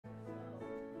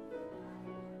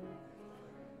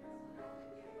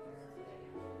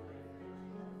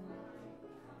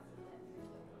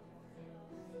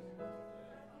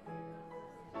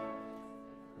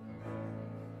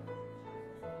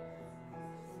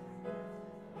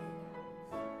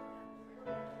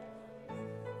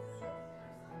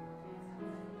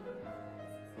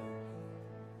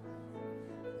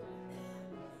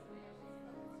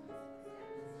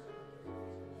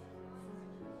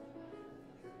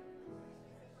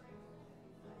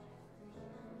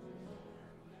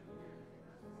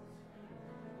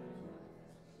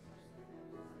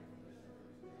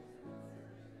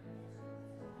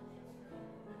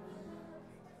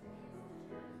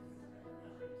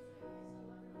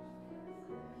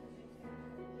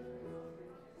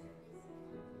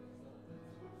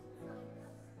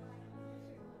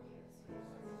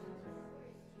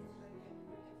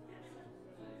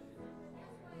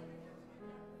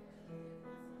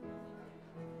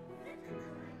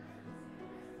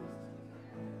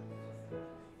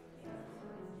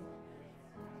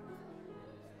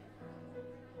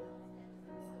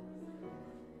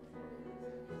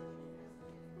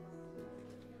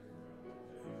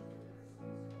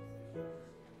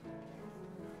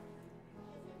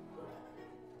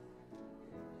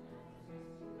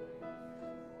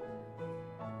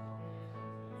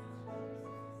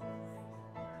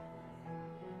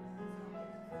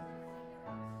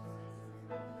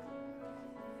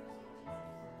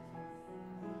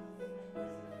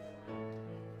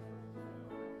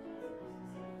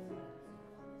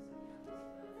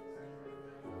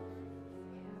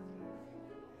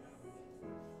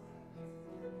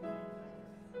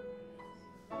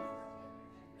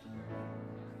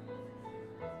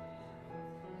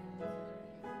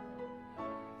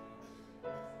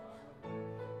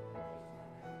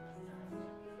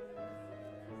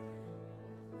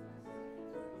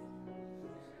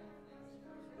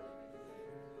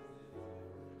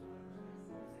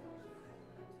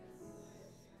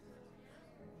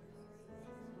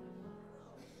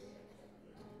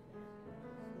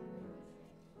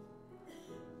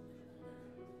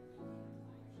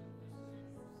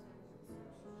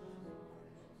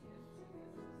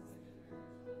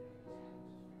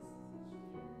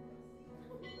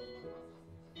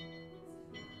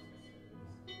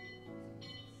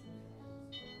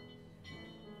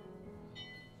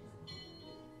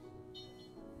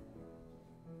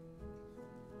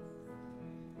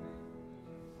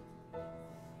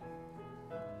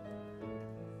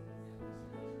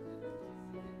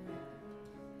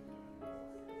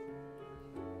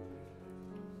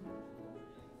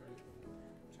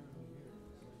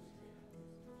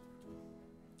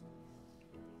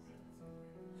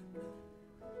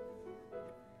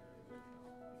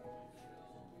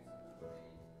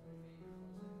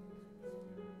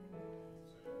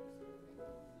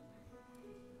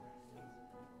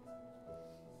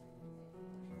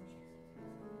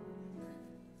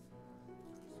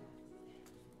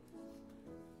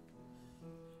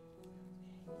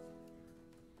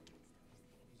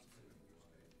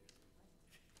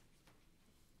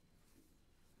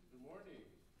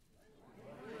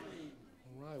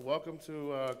Welcome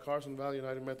to Carson Valley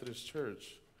United Methodist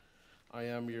Church. I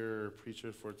am your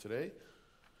preacher for today.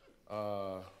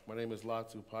 My name is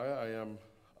Latu Paya. I am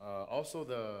also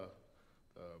the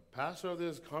pastor of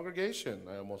this congregation.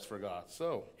 I almost forgot.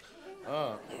 So,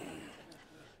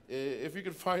 if you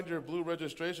could find your blue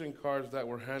registration cards that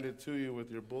were handed to you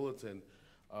with your bulletin,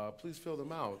 please fill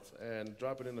them out and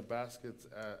drop it in the baskets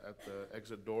at the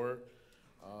exit door,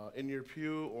 in your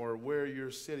pew, or where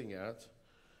you're sitting at.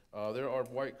 There are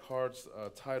white cards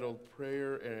titled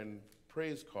Prayer and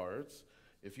Praise cards.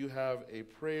 If you have a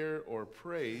prayer or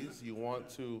praise you want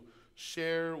to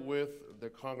share with the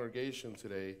congregation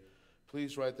today,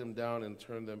 please write them down and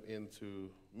turn them into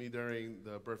me during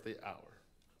the birthday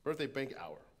bank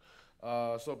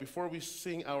hour. So before we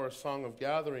sing our song of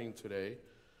gathering today,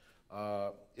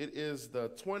 it is the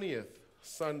 20th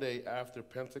Sunday after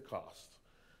Pentecost.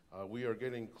 We are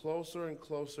getting closer and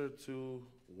closer to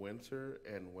winter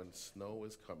and when snow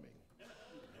is coming.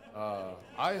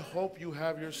 I hope you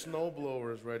have your snow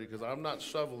blowers ready, because I'm not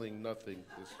shoveling nothing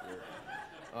this year.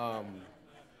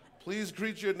 Please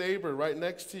greet your neighbor right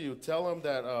next to you. Tell him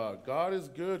that God is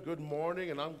good. Good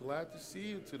morning, and I'm glad to see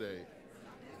you today.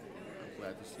 I'm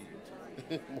glad to see you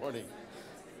today. Morning.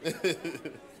 Okay.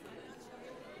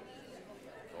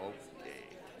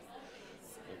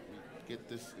 Let me get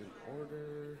this in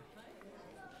order.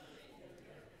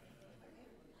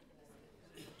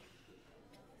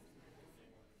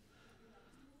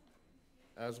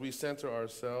 As we center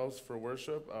ourselves for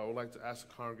worship, I would like to ask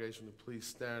the congregation to please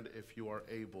stand if you are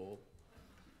able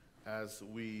as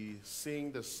we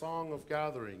sing the song of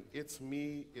gathering. It's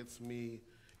me, it's me,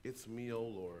 it's me, O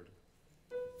Lord.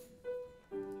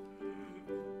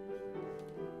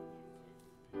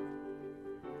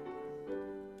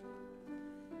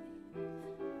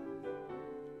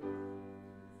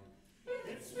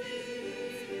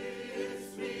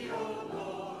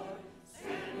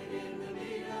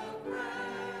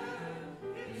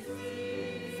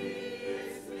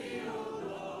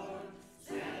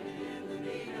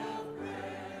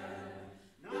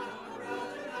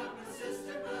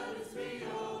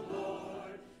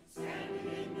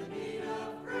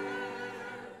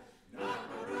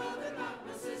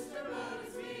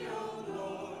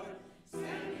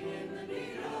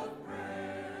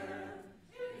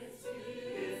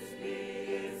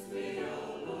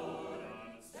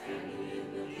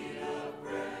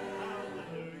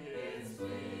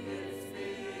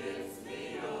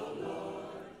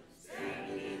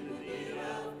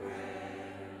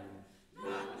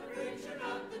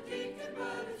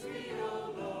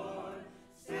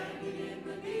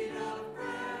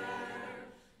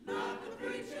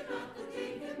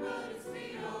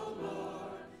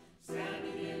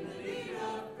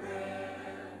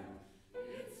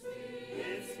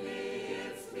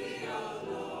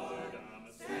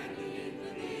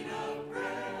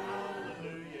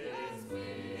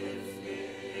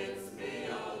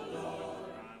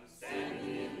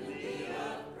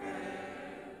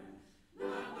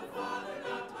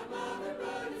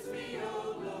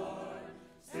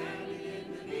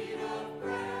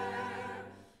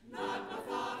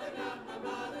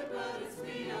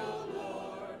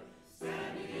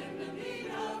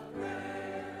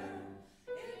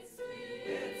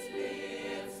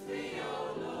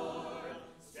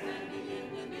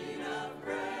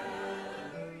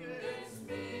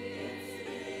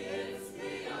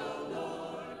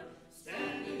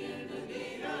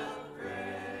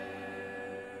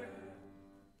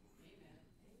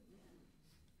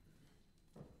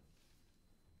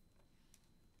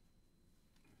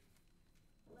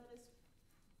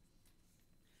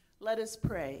 Let us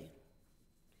pray.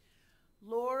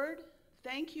 Lord,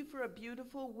 thank you for a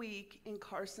beautiful week in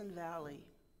Carson Valley.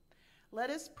 Let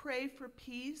us pray for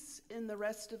peace in the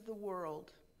rest of the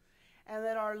world, and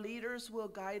that our leaders will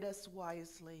guide us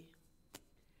wisely.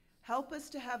 Help us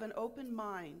to have an open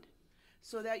mind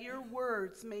so that your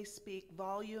words may speak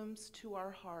volumes to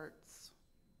our hearts.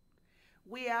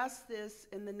 We ask this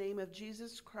in the name of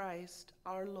Jesus Christ,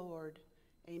 our Lord.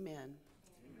 Amen.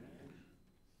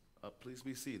 Please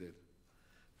be seated.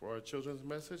 For our children's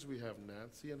message, we have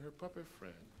Nancy and her puppet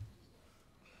friend.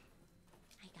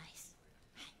 Hi, guys.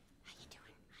 Hi. How you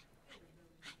doing? Hi.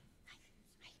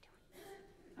 How you doing?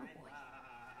 Oh, boy.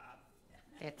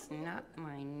 That's not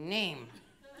my name.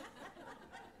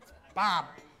 It's Bob.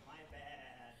 My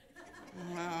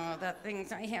bad. Oh, the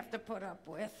things I have to put up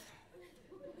with.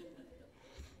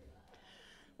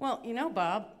 Well, you know,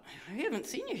 Bob, I haven't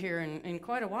seen you here in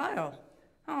quite a while.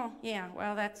 Oh, yeah,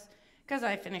 well, that's because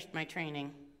I finished my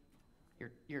training.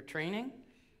 Your training?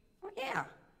 Oh, yeah.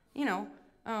 You know,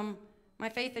 my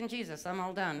faith in Jesus, I'm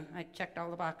all done. I checked all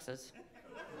the boxes.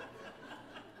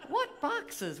 What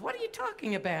boxes? What are you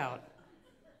talking about?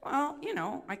 Well,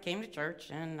 I came to church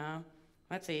and,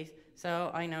 let's see. So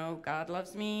I know God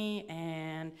loves me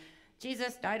and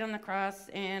Jesus died on the cross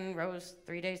and rose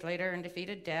 3 days later and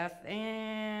defeated death,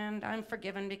 and I'm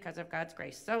forgiven because of God's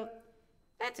grace. So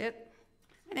that's it.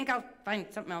 I think I'll find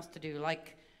something else to do,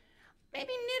 like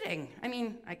maybe knitting. I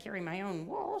mean, I carry my own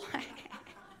wool.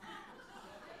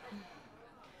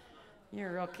 You're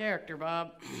a real character,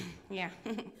 Bob. Yeah.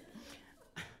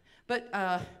 But,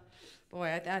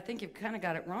 boy, I think you've kind of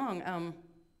got it wrong.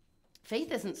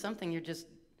 Faith isn't something you're just,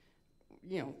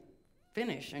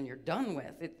 finish and you're done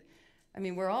with.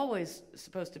 We're always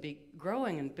supposed to be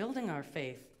growing and building our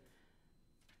faith.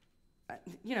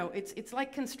 It's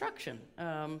like construction.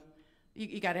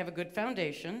 You got to have a good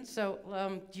foundation.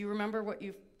 So, do you remember what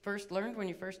you first learned when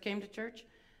you first came to church?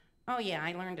 Oh, yeah,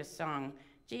 I learned a song.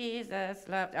 Jesus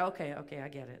loved. Okay, I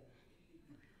get it.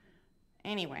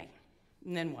 Anyway,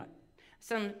 and then what?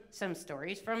 Some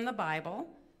stories from the Bible,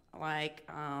 like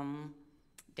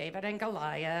David and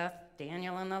Goliath,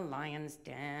 Daniel in the lion's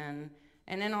den,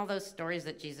 and then all those stories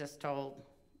that Jesus told.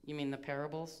 You mean the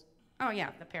parables? Oh, yeah,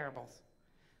 the parables.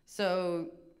 So,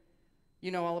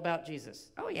 you know all about Jesus?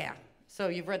 Oh, yeah. So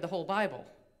you've read the whole Bible?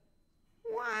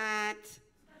 What?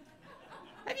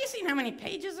 Have you seen how many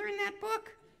pages are in that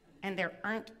book? And there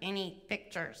aren't any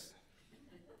pictures.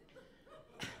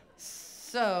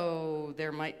 So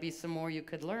there might be some more you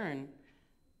could learn.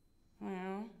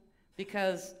 Well,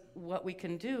 because what we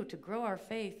can do to grow our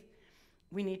faith,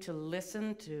 we need to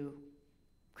listen to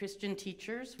Christian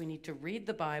teachers, we need to read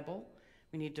the Bible,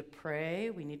 we need to pray,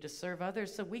 we need to serve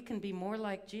others so we can be more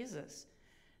like Jesus.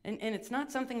 And it's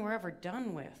not something we're ever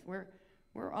done with.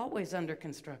 We're always under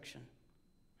construction.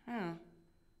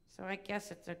 So I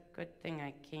guess it's a good thing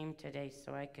I came today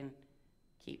so I can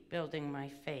keep building my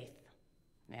faith.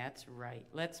 That's right.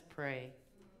 Let's pray.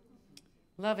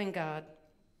 Loving God,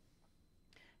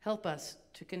 help us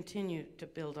to continue to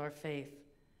build our faith,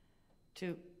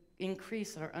 to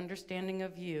increase our understanding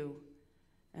of you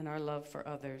and our love for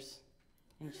others.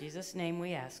 In Jesus' name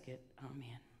we ask it.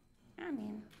 Amen.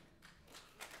 Amen.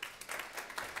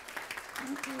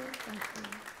 Thank you. Thank you.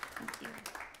 Thank you.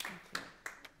 Thank you.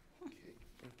 Okay,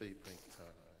 birthday pink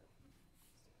time.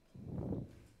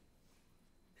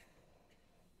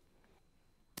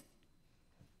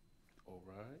 All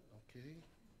right, okay.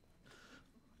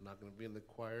 I'm not going to be in the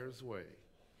choir's way.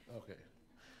 Okay.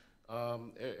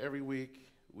 Every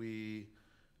week we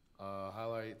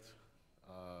highlight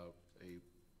a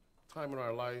time in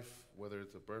our life, whether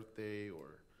it's a birthday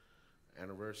or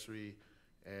anniversary,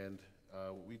 and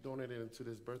we donate it into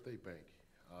this birthday bank.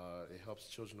 It helps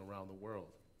children around the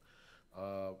world.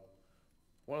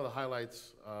 One of the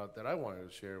highlights that I wanted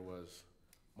to share was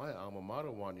my alma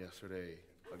mater won yesterday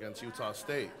against Utah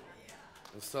State.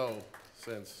 And so,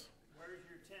 since... Where's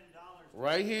your $10?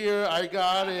 Right here, I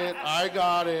got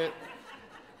it.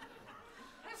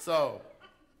 So,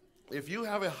 if you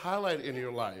have a highlight in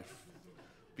your life,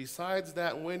 besides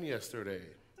that win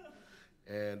yesterday,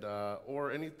 and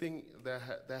or anything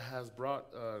that has brought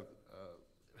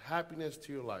happiness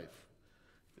to your life,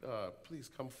 please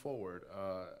come forward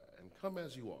and come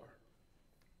as you are.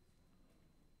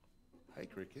 Hi,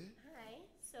 Cricket. Hi.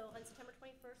 So on September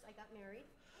 21st, I got married.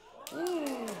 Ooh.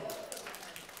 And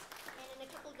in a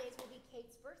couple of days will be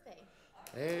Kate's birthday.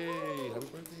 Hey, happy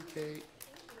birthday, Kate.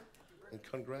 Thank you. And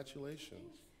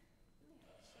congratulations.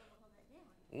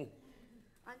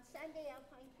 On Sunday,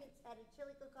 Alpine Kids at a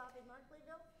chili cook-off in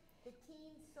Markleeville. The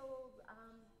teens sold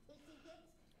 18 kits,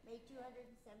 made $277,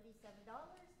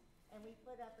 and we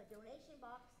put up a donation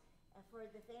box for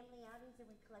the family outings, and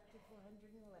we collected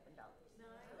 $411.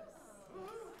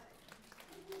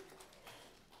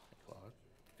 Claude.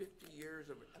 50 years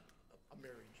of a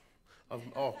marriage.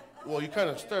 Oh, well, you kind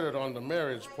of started on the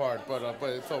marriage part, but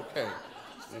it's okay.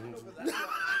 Mm-hmm.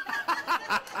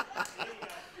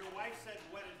 Your wife said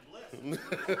wedded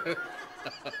bliss.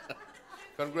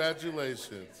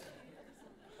 Congratulations.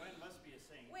 Gwen must be a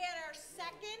saint. We had our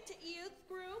second youth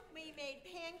group. We made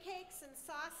pancakes and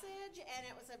sausage, and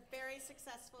it was a very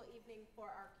successful evening for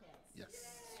our kids. Yes.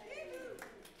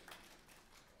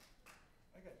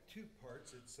 I got two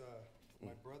parts. It's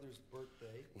my brother's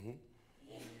birthday, and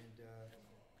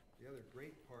the other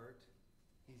great part,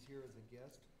 he's here as a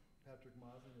guest, Patrick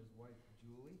Maas and his wife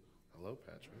Julie. Hello,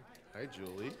 Patrick. Hi,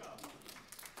 Julie.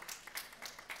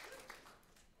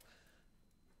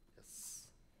 Yes.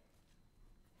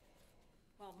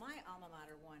 Well, my alma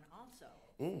mater won also,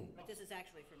 but this is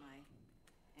actually for my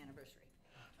anniversary.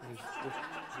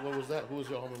 What was that? Who was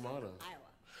your alma mater?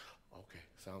 Iowa. Okay,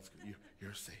 sounds good.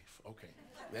 You're safe. Okay.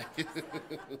 And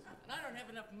I don't have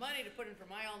enough money to put in for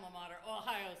my alma mater,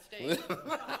 Ohio State.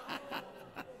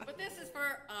 But this is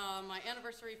for my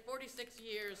anniversary, 46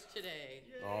 years today.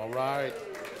 All right.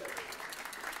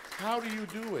 How do you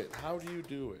do it? How do you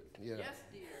do it? Yeah. Yes,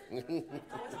 dear. We've told him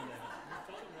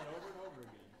that over and over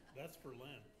again. That's for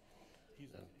Lent.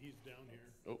 He's down here,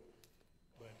 Oh,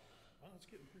 but, wow, it's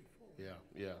getting pretty full. yeah,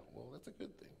 yeah. Well, that's a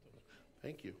good thing.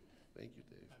 Thank you. Thank you,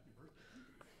 Dave. Happy birthday.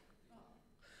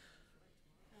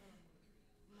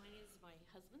 Mine is my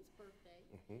husband's birthday,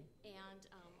 and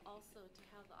also to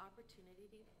have the opportunity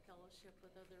to fellowship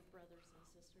with other brothers and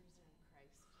sisters in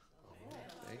Christ. So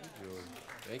Thank you, Julie.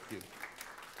 Thank you.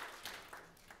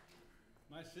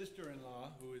 My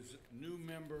sister-in-law, who is a new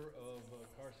member of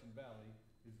Carson Valley,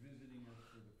 is visiting us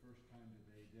for the first time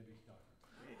today, Debbie Stocker.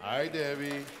 Hi,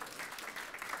 Debbie.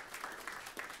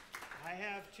 I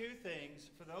have two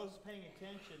things. For those paying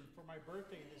attention, for my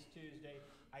birthday this Tuesday,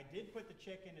 I did put the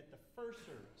check in at the first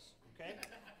service, okay?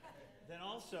 Then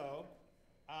also,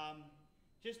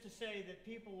 just to say that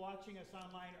people watching us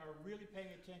online are really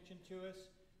paying attention to us.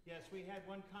 Yes, we had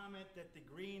one comment that the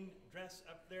green dress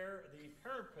up there, the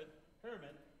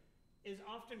pyramid, is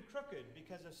often crooked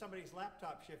because of somebody's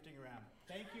laptop shifting around.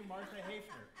 Thank you, Martha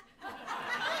Hafner.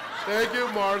 Thank you,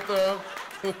 Martha.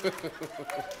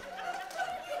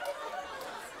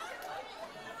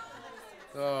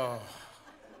 Oh.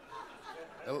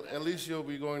 At least you'll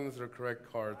be going with the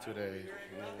correct card today.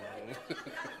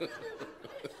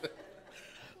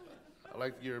 I'd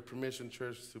like your permission,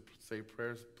 church, to say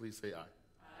prayers. Please say aye.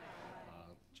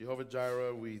 Jehovah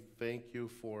Jireh, we thank you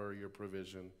for your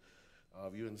provision.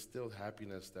 You instilled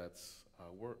happiness that's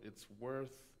it's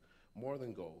worth more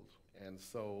than gold. And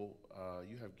so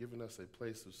you have given us a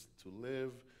place to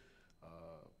live,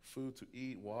 food to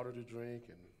eat, water to drink,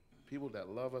 and people that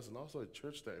love us, and also a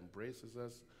church that embraces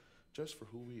us just for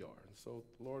who we are. And so,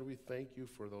 Lord, we thank you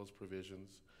for those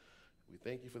provisions. We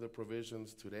thank you for the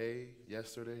provisions today,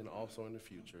 yesterday, and also in the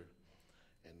future.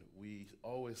 And we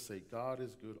always say, God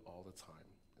is good all the time.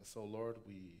 And so, Lord,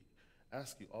 we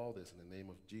ask you all this in the name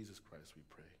of Jesus Christ, we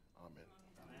pray. Amen.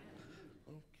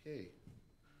 Okay.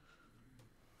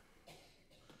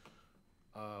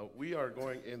 We are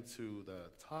going into the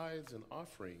tithes and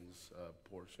offerings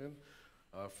portion.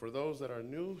 For those that are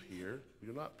new here, we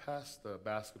do not pass the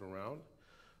basket around,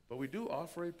 but we do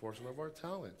offer a portion of our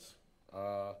talents.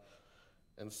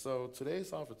 And so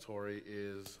today's offertory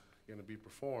is going to be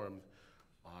performed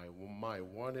by my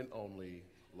one and only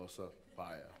Losa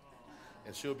Baya.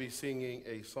 And she'll be singing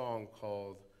a song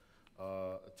called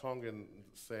Tongan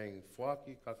saying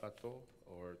Fuaki Kakato,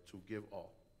 or to give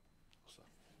all. Losa.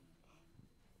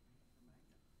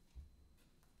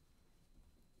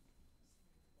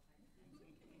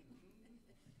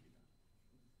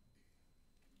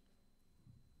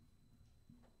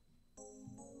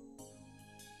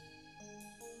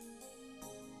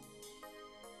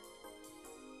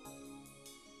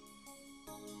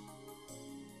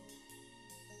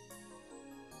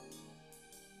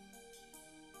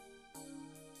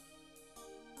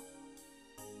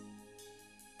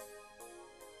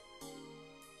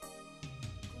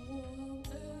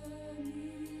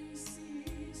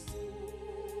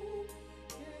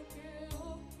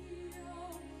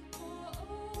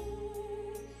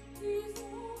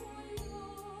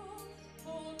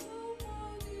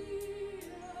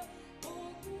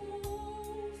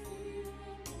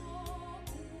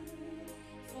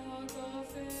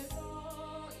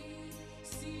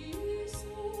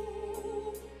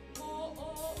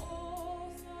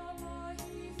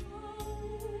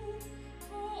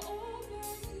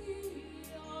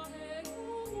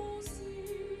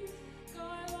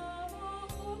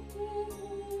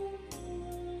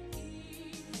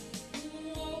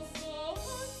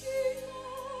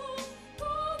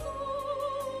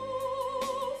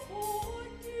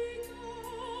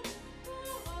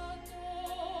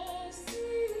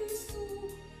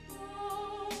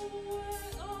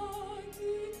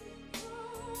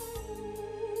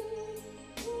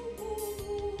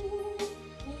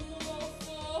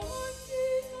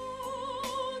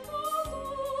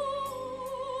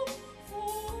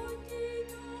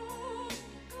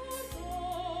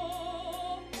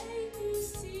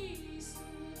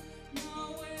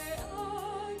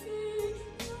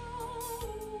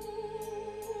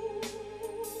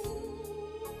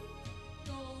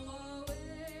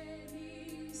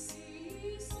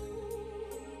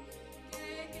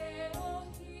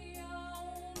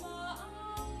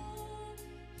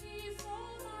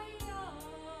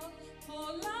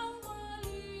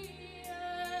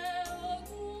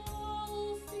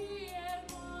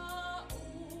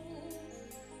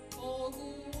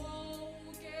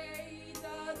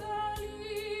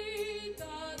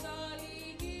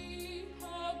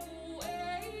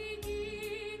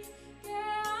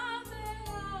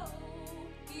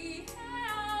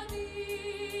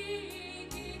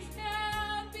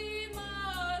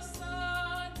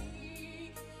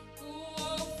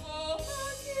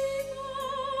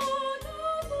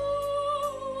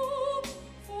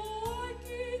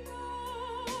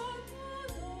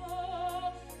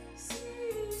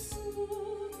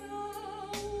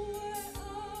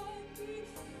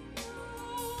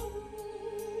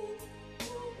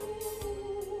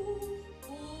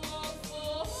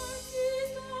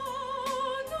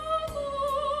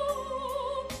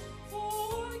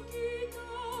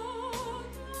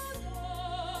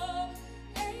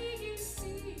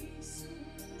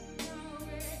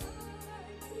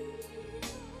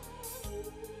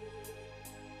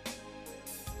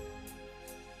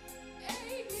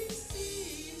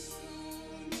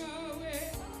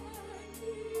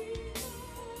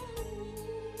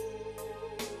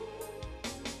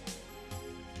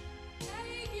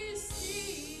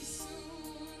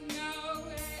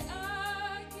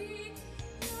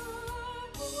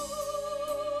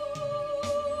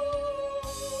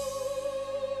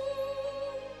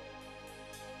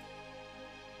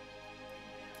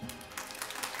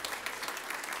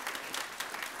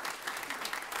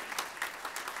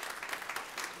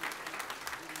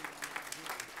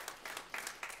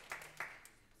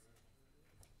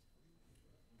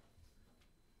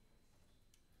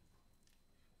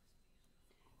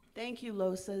 Thank you,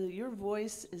 Losa. Your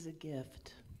voice is a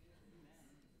gift.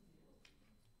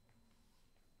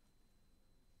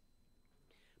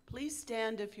 Please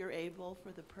stand if you're able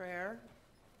for the prayer.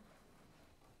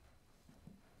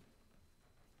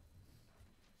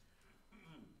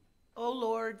 Oh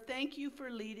Lord, thank you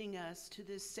for leading us to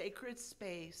this sacred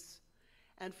space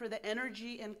and for the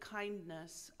energy and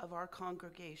kindness of our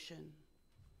congregation.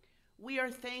 We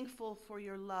are thankful for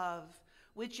your love,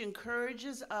 which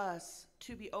encourages us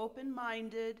to be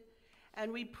open-minded,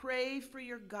 and we pray for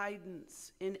your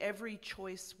guidance in every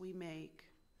choice we make.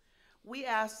 We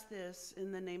ask this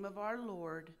in the name of our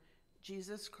Lord,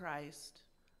 Jesus Christ.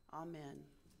 Amen.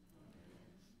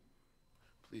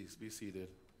 Please be seated.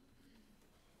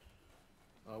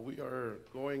 We are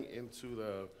going into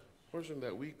the portion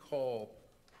that we call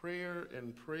prayer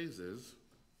and praises,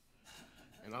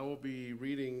 and I will be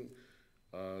reading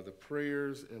the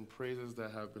prayers and praises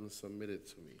that have been submitted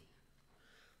to me.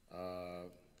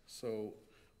 So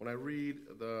when I read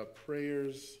the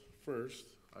prayers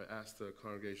first, I ask the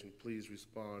congregation, please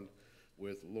respond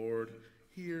with, Lord,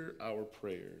 hear our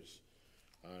prayers.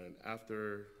 And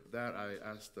after that, I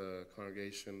ask the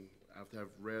congregation, after I've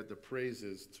read the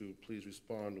praises, to please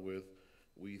respond with,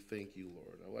 we thank you,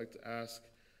 Lord. I'd like to ask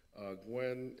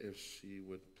Gwen if she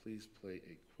would please play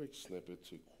a quick snippet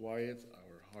to quiet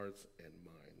our hearts and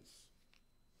minds.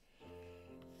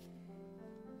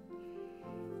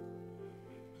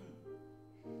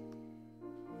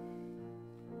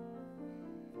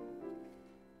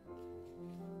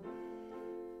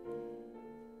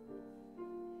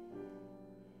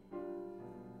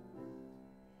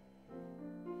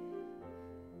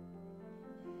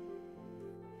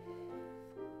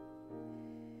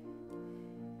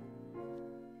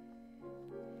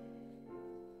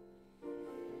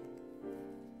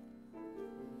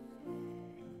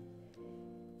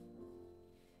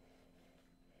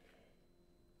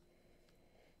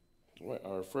 All right,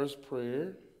 our first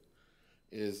prayer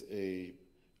is a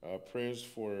prayers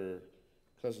for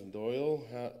cousin Doyle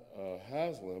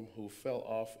Haslam, who fell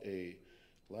off a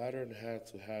ladder and had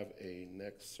to have a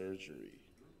neck surgery.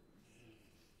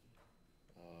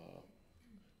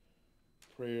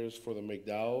 Prayers for the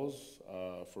McDowells,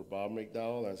 for Bob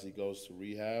McDowell as he goes to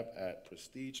rehab at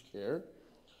Prestige Care.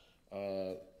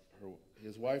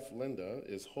 His wife Linda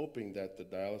is hoping that the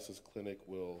dialysis clinic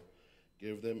will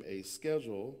give them a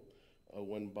schedule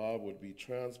when Bob would be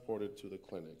transported to the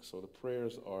clinic. So the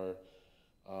prayers are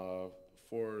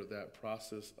for that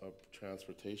process of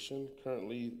transportation.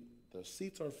 Currently, the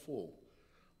seats are full,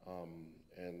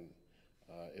 and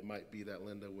it might be that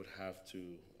Linda would have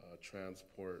to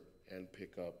transport and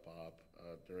pick up Bob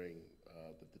during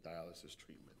the dialysis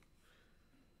treatment.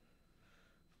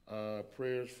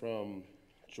 Prayers from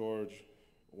George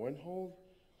Wenhold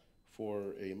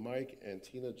for a Mike and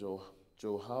Tina Joe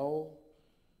Howell.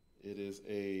 It is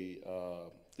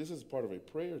this is part of a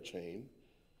prayer chain.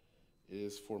 It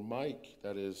is for Mike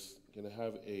that is going to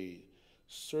have a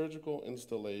surgical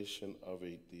installation of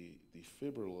a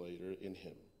defibrillator in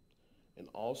him. And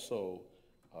also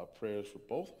prayers for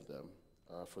both of them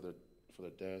for the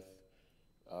death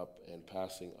and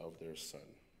passing of their son.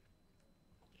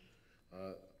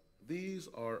 These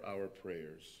are our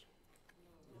prayers.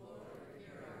 Lord,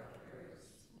 hear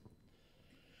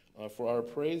our prayers. For our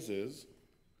praises,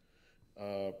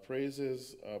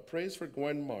 praise for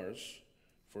Gwen Marsh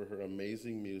for her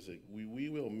amazing music. We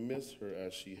will miss her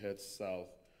as she heads south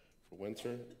for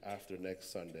winter after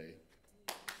next Sunday.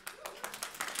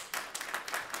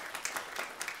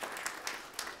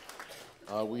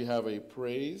 We have a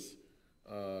praise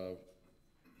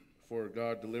for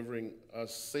God delivering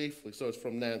us safely. So it's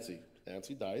from Nancy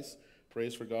Dice.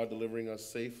 Praise for God delivering us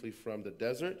safely from the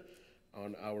desert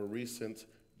on our recent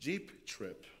Jeep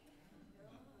trip.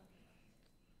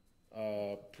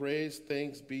 Praise,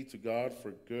 thanks be to God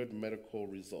for good medical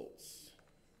results.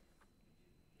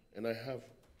 And I have,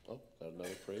 got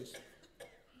another praise.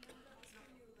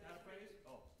 Not a praise?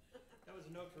 Oh, that was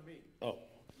a note for me. Oh.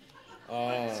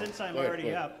 Since I'm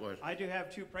already up, I do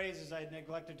have two praises I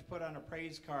neglected to put on a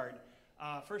praise card.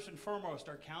 First and foremost,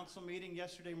 our council meeting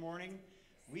yesterday morning,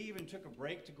 we even took a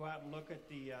break to go out and look at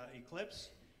the eclipse.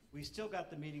 We still got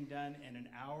the meeting done in an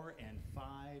hour and 5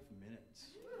 minutes.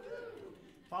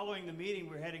 Following the meeting,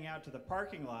 we're heading out to the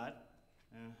parking lot.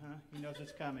 He knows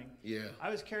it's coming. Yeah. I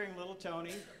was carrying little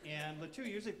Tony, and Latu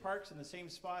usually parks in the same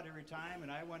spot every time,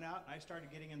 and I went out and I started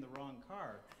getting in the wrong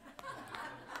car.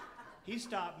 He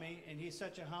stopped me, and he's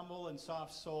such a humble and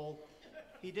soft soul.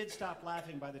 He did stop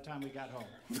laughing by the time we got home.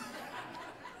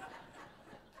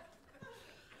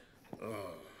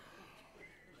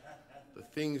 The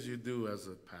things you do as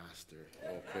a pastor.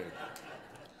 Okay.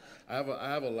 I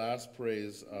have a last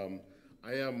praise.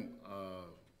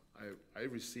 I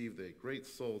received a great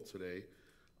soul today.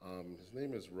 His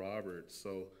name is Robert.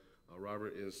 So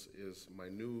Robert is my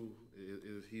new.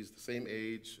 He's the same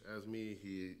age as me.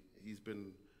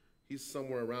 He's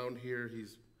somewhere around here.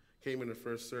 He's came in the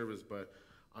first service, but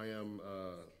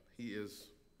he is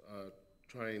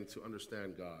trying to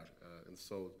understand God, and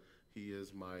so he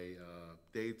is my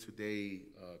day-to-day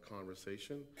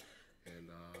conversation, and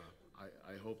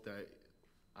I hope that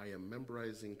I am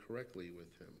memorizing correctly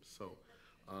with him. So,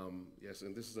 yes,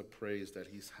 and this is a praise that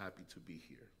he's happy to be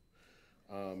here.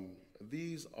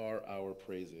 These are our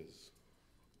praises.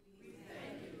 We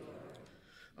thank you, Lord.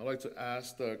 I'd like to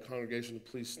ask the congregation to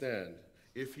please stand,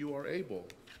 if you are able,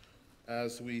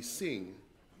 as we sing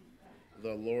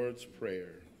the Lord's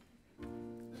Prayer.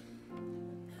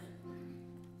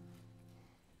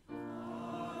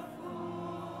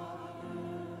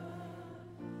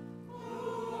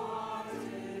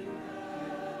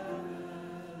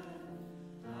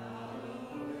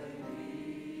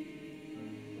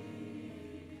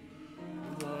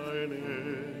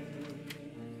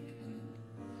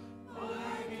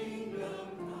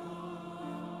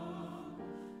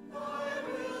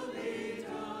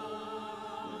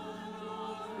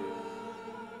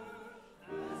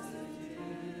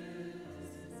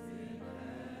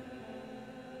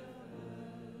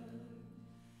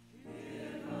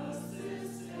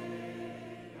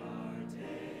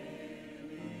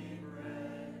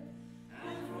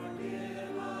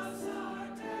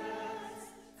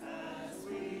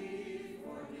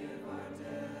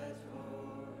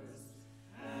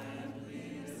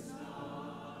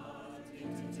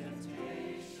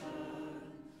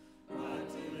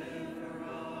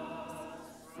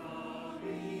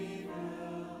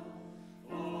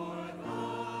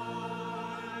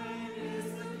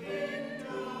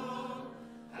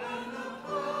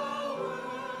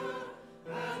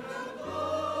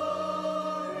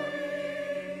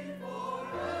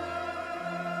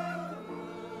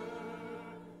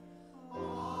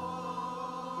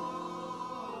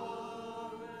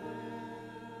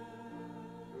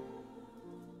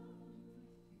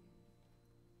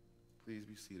 Please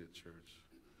be seated, church.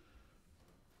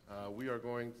 We are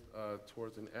going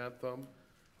towards an anthem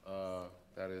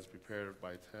that is prepared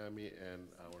by Tammy and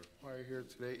our choir here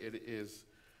today. It is,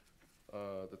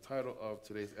 the title of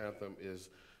today's anthem is,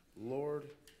 Lord,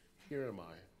 Here Am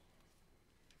I.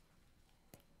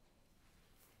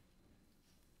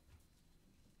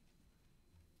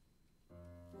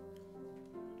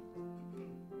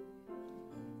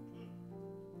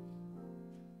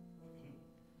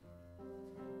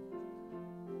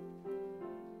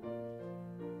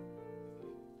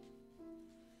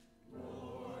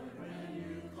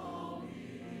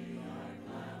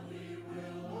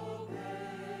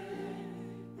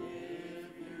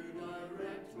 If you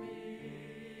direct me,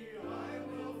 I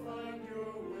will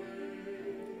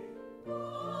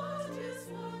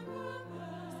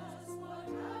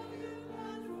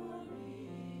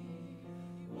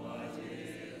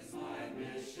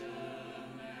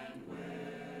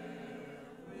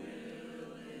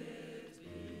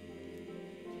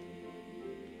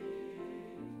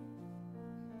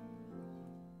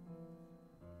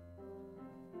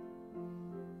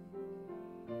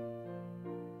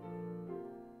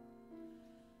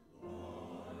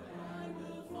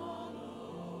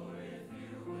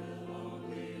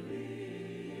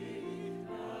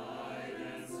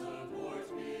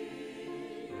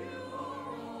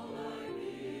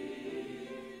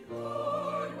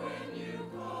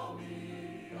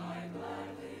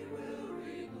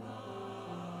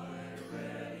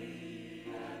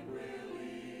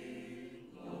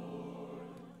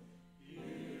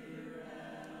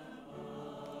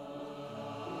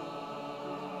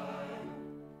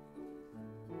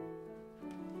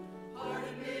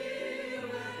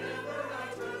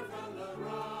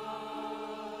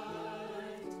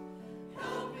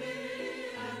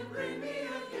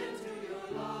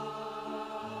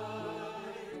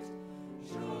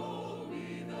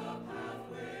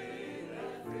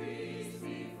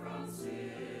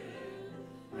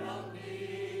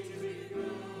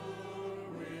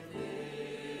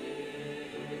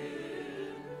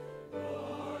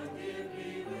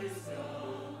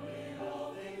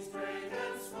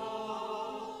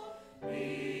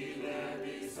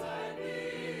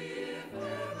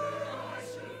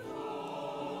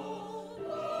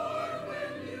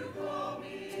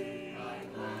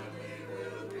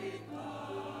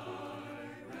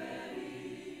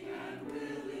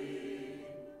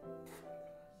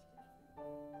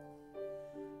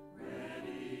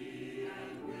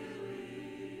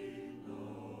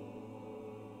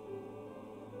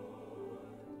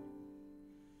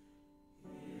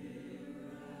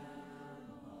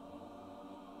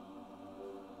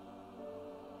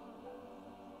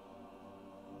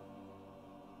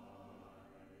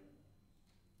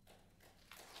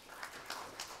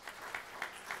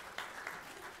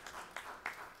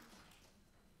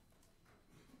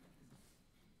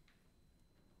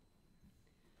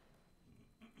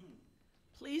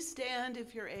Please stand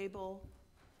if you're able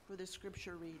for the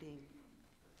scripture reading.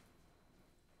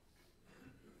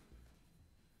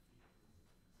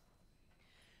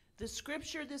 The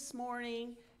scripture this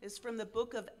morning is from the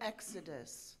book of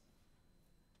Exodus,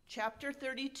 chapter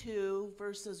 32,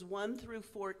 verses 1 through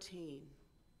 14.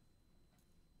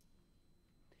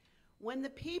 When the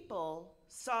people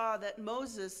saw that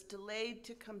Moses delayed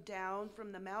to come down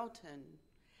from the mountain,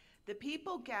 the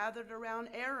people gathered around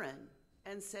Aaron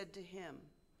and said to him,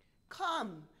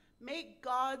 "Come, make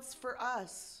gods for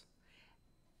us,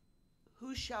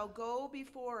 who shall go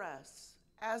before us.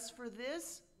 As for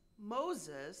this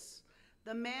Moses,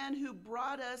 the man who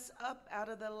brought us up out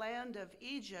of the land of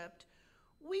Egypt,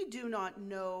 we do not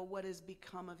know what has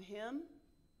become of him."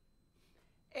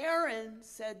 Aaron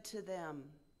said to them,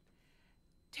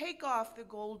 "Take off the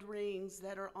gold rings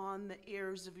that are on the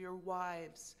ears of your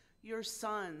wives, your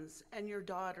sons, and your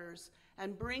daughters,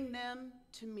 and bring them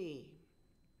to me."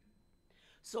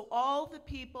 So all the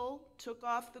people took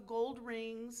off the gold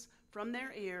rings from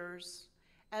their ears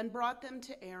and brought them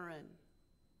to Aaron.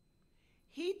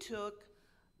 He took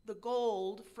the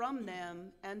gold from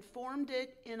them and formed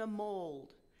it in a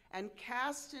mold and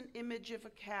cast an image of a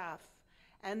calf.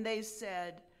 And they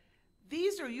said,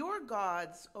 "These are your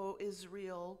gods, O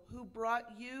Israel, who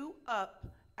brought you up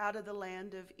out of the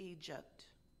land of Egypt."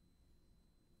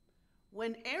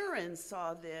 When Aaron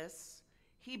saw this,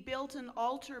 he built an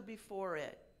altar before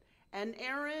it, and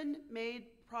Aaron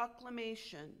made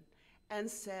proclamation and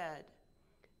said,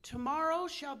 "Tomorrow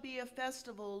shall be a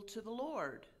festival to the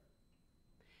Lord."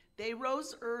 They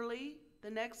rose early the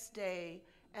next day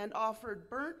and offered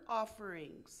burnt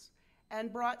offerings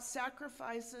and brought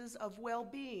sacrifices of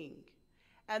well-being,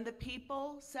 and the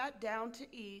people sat down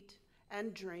to eat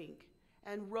and drink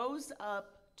and rose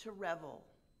up to revel.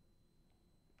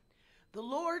 The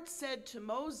Lord said to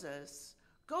Moses,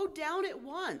 "Go down at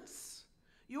once.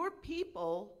 Your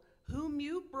people, whom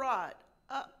you brought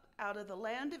up out of the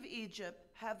land of Egypt,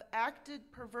 have acted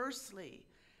perversely.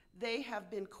 They have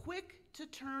been quick to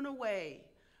turn away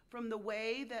from the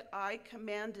way that I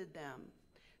commanded them.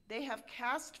 They have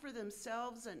cast for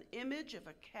themselves an image of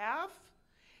a calf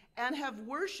and have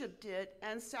worshipped it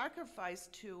and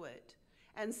sacrificed to it,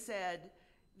 and said,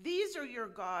 'These are your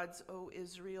gods, O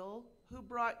Israel, who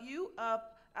brought you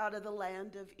up out of the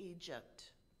land of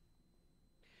Egypt.'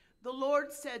 The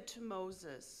Lord said to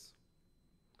Moses,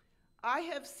 'I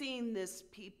have seen this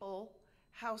people,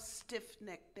 how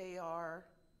stiff-necked they are.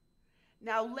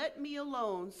 Now let me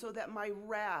alone so that my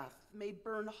wrath may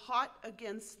burn hot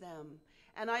against them,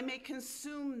 and I may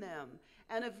consume them,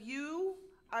 and of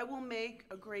you I will make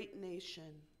a great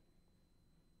nation.'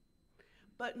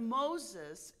 But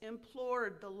Moses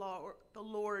implored the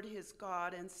Lord his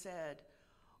God and said,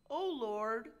 'O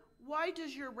Lord, why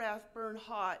does your wrath burn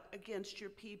hot against your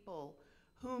people,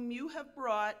 whom you have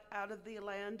brought out of the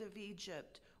land of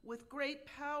Egypt with great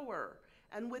power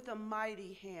and with a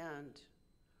mighty hand?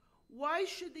 Why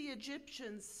should the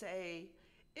Egyptians say,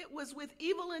 it was with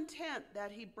evil intent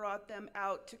that he brought them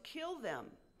out to kill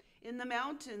them in the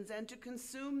mountains and to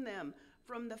consume them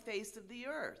from the face of the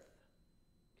earth?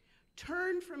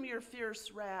 Turn from your fierce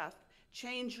wrath,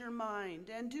 change your mind,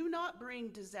 and do not bring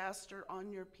disaster on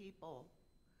your people.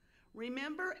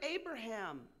 Remember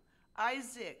Abraham,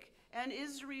 Isaac, and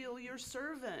Israel, your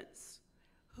servants,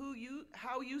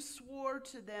 how you swore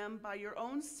to them by your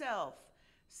own self,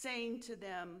 saying to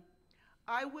them,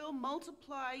 I will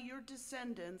multiply your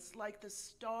descendants like the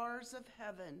stars of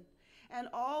heaven, and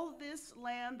all this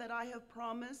land that I have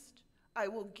promised I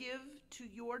will give to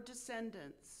your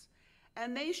descendants,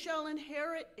 and they shall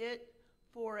inherit it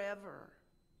forever.'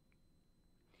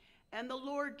 And the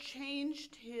Lord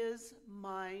changed his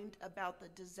mind about the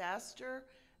disaster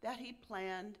that he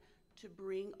planned to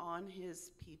bring on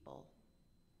his people."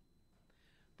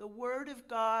 The word of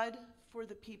God for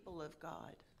the people of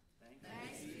God.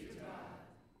 Thanks be to God.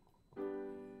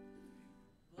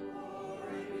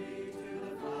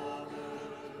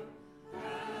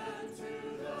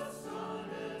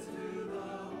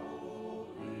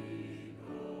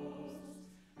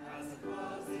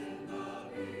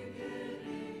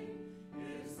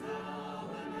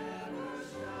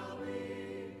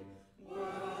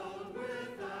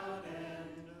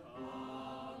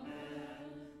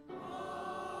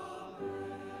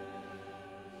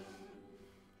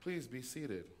 Please be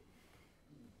seated.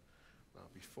 Now,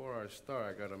 before I start,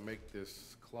 I gotta make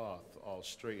this cloth all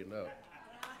straightened up.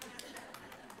 I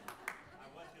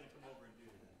was going to come over and do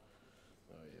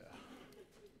that. Oh, yeah.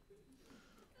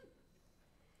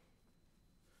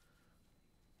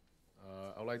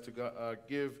 I'd like to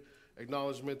give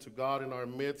acknowledgement to God in our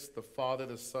midst, the Father,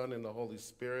 the Son, and the Holy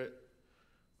Spirit,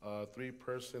 three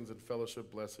persons in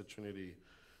fellowship, blessed Trinity.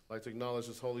 I'd like to acknowledge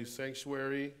this holy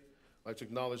sanctuary. I'd like to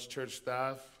acknowledge church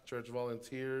staff, church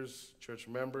volunteers, church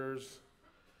members,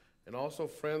 and also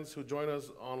friends who join us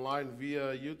online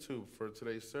via YouTube for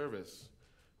today's service.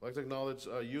 I'd like to acknowledge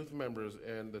youth members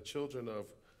and the children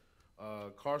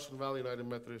of Carson Valley United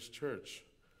Methodist Church.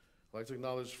 I'd like to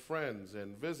acknowledge friends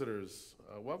and visitors.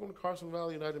 Welcome to Carson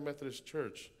Valley United Methodist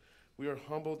Church. We are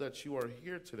humbled that you are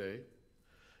here today.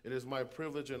 It is my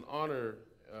privilege and honor,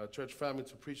 church family,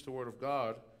 to preach the word of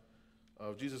God,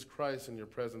 of Jesus Christ in your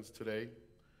presence today.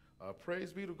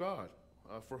 Praise be to God,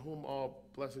 for whom all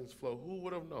blessings flow. Who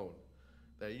would have known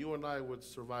that you and I would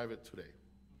survive it today?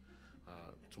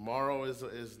 Tomorrow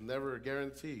is never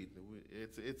guaranteed.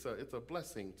 It's a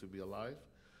blessing to be alive.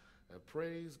 And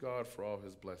praise God for all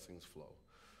his blessings flow.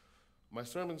 My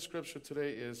sermon scripture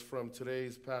today is from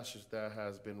today's passage that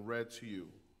has been read to you.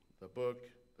 The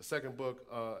second book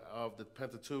of the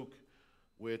Pentateuch,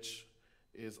 which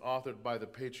is authored by the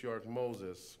patriarch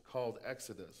Moses, called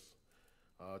Exodus.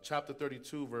 Chapter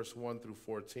 32, verse 1 through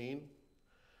 14.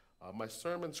 My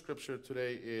sermon scripture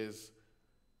today is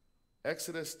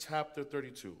Exodus chapter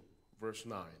 32, verse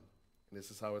 9. And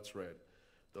this is how it's read.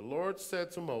 The Lord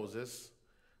said to Moses,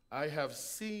 I have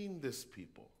seen this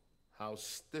people, how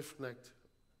stiff-necked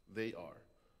they are.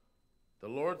 The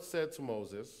Lord said to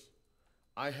Moses,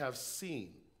 I have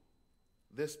seen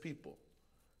this people,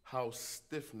 how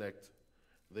stiff-necked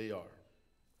they are.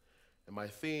 And my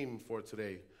theme for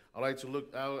today, I'll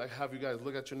have you guys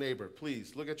look at your neighbor.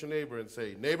 Please look at your neighbor and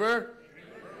say, neighbor,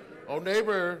 oh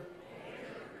neighbor,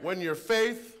 when your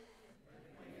faith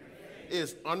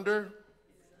is under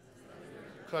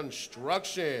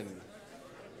construction.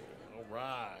 All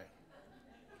right.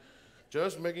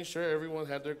 Just making sure everyone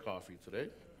had their coffee today.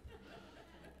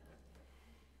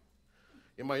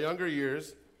 In my younger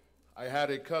years, I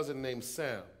had a cousin named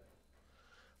Sam,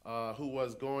 who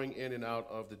was going in and out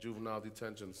of the juvenile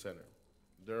detention center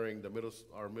during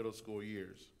our middle school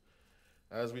years.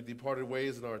 As we departed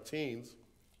ways in our teens,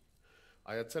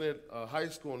 I attended high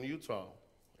school in Utah,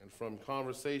 and from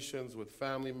conversations with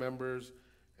family members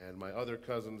and my other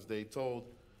cousins, they told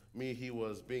me he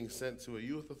was being sent to a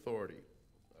youth authority,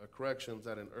 corrections,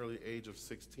 at an early age of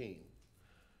 16.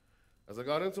 As I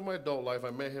got into my adult life,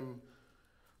 I met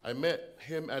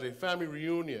him at a family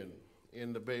reunion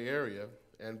in the Bay Area,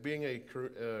 and being a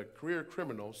career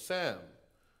criminal, Sam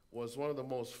was one of the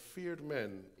most feared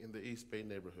men in the East Bay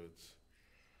neighborhoods.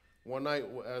 One night,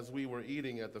 as we were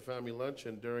eating at the family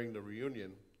luncheon during the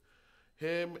reunion,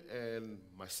 him and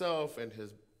myself and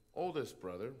his oldest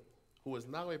brother, who is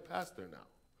now a pastor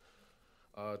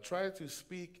now, tried to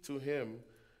speak to him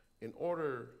in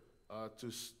order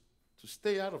to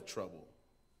stay out of trouble,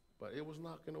 but it was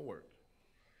not going to work.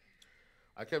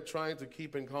 I kept trying to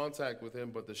keep in contact with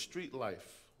him, but the street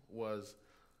life was,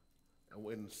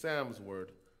 in Sam's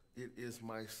word, it is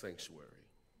my sanctuary.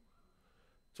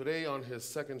 Today, on his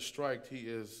second strike, he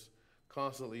is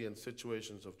constantly in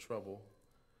situations of trouble,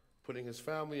 putting his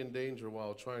family in danger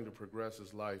while trying to progress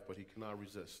his life, but he cannot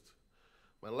resist.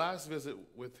 My last visit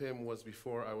with him was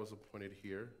before I was appointed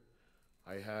here.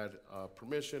 I had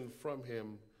permission from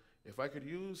him if I could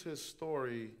use his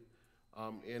story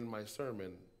in my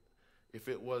sermon, if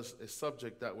it was a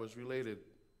subject that was related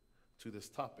to this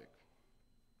topic.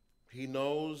 He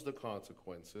knows the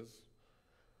consequences,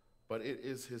 but it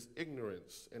is his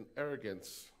ignorance and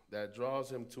arrogance that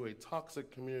draws him to a toxic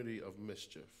community of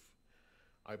mischief.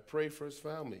 I pray for his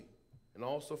family and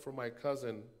also for my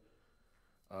cousin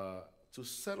to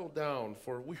settle down,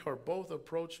 for we are both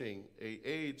approaching an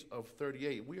age of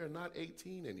 38. We are not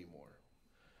 18 anymore.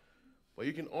 But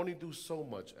you can only do so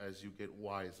much as you get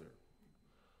wiser.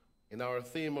 In our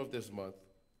theme of this month,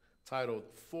 titled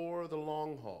For the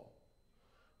Long Haul,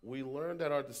 we learn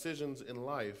that our decisions in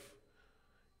life,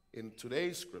 in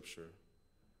today's scripture,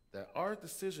 that our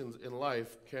decisions in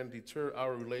life can deter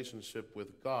our relationship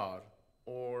with God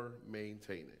or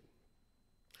maintain it.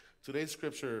 Today's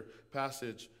scripture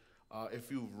passage, if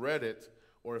you've read it,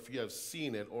 or if you have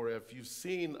seen it, or if you've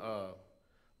seen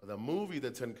the movie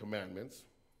The Ten Commandments,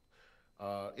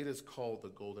 it is called The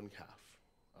Golden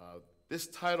Calf. This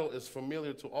title is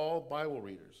familiar to all Bible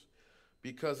readers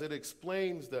because it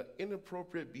explains the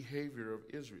inappropriate behavior of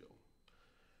Israel.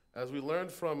 As we learned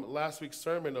from last week's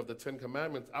sermon of the Ten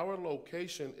Commandments, our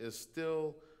location is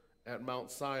still at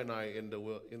Mount Sinai in the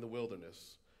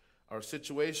wilderness. Our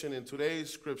situation in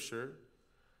today's scripture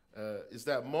is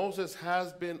that Moses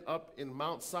has been up in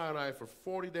Mount Sinai for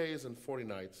 40 days and 40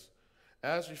 nights,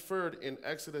 as referred in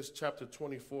Exodus chapter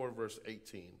 24, verse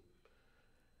 18.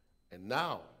 And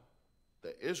now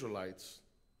the Israelites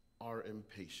are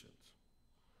impatient.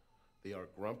 They are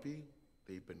grumpy.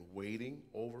 They've been waiting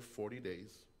over 40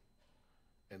 days,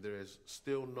 and there is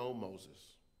still no Moses.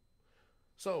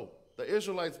 So the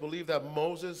Israelites believe that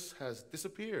Moses has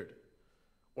disappeared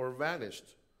or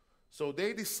vanished. So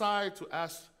they decide to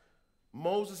ask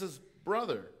Moses'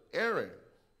 brother, Aaron,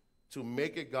 to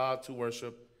make a god to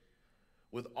worship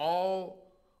with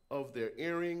all of their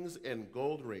earrings and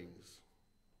gold rings.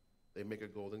 They make a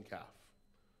golden calf.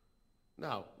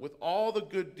 Now, with all the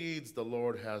good deeds the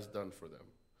Lord has done for them,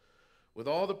 with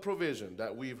all the provision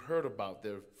that we've heard about,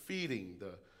 their feeding,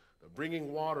 the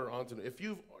bringing water onto them.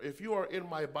 If you are in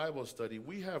my Bible study,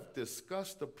 we have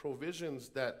discussed the provisions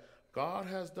that God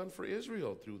has done for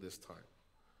Israel through this time.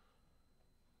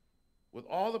 With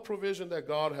all the provision that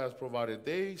God has provided,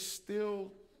 they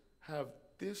still have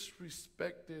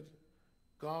disrespected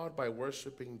God by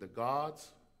worshiping the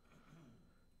gods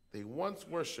they once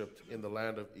worshipped in the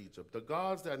land of Egypt, the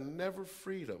gods that never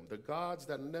freed them, the gods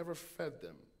that never fed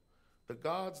them, the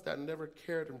gods that never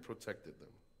cared and protected them.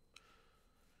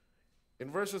 In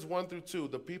verses 1 through 2,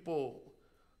 the people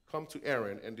come to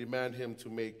Aaron and demand him to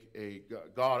make a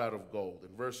god out of gold.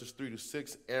 In verses 3 to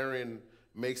 6, Aaron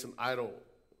makes an idol,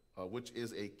 which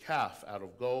is a calf out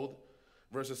of gold.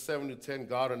 Verses 7 to 10,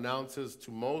 God announces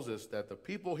to Moses that the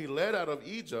people he led out of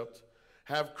Egypt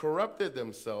have corrupted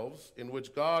themselves, in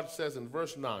which God says in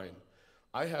verse 9,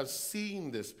 I have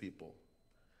seen this people,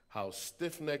 how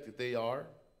stiff-necked they are.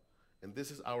 And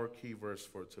this is our key verse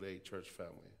for today, church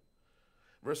family.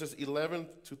 Verses 11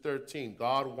 to 13,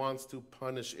 God wants to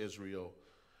punish Israel.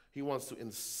 He wants to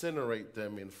incinerate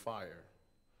them in fire.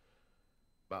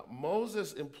 But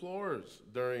Moses implores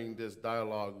during this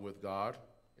dialogue with God,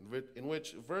 in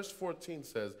which verse 14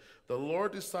 says, the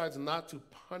Lord decides not to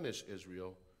punish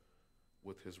Israel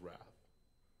with his wrath.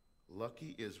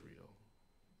 Lucky Israel.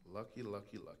 Lucky,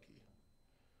 lucky, lucky.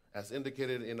 As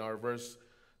indicated in our verse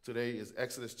today is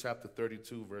Exodus chapter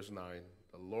 32, verse 9.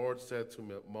 The Lord said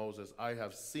to Moses, I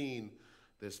have seen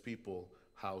this people,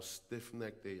 how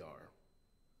stiff-necked they are.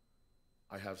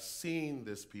 I have seen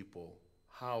this people,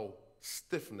 how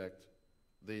stiff-necked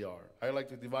they are. I like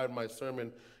to divide my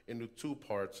sermon into two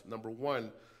parts. Number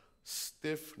one,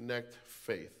 stiff-necked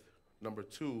faith. Number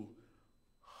two,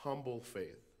 humble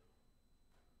faith.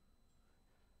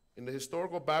 In the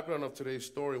historical background of today's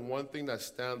story, one thing that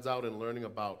stands out in learning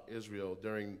about Israel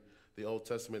during the Old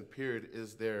Testament period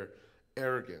is their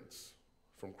arrogance.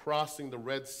 From crossing the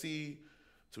Red Sea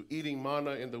to eating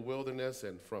manna in the wilderness,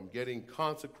 and from getting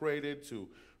consecrated to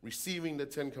receiving the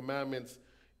Ten Commandments,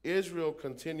 Israel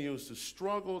continues to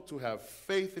struggle to have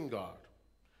faith in God.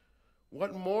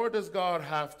 What more does God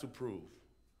have to prove?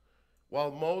 While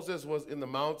Moses was in the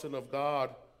mountain of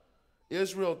God,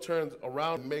 Israel turns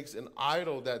around and makes an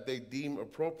idol that they deem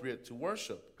appropriate to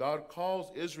worship. God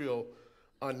calls Israel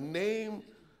a name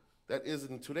that is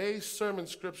in today's sermon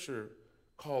scripture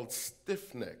called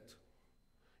stiff-necked.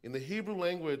 In the Hebrew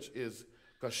language is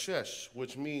kashesh,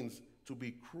 which means to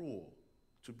be cruel,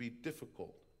 to be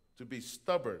difficult, to be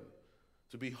stubborn,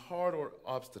 to be hard or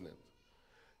obstinate.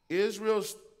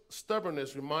 Israel's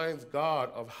stubbornness reminds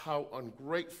God of how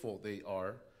ungrateful they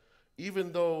are,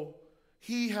 even though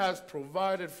he has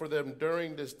provided for them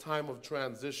during this time of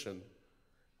transition.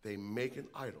 They make an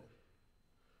idol.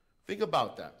 Think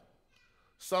about that.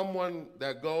 Someone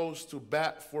that goes to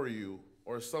bat for you,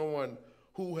 or someone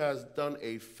who has done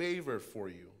a favor for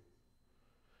you.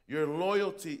 Your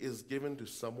loyalty is given to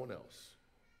someone else.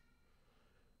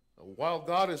 While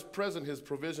God is present, his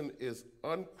provision is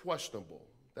unquestionable.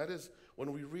 That is,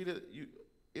 when we read it,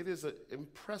 it is an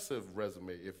impressive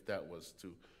resume if that was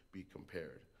to be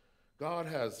compared. God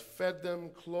has fed them,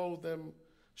 clothed them,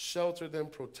 sheltered them,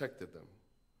 protected them.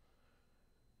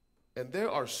 And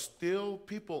there are still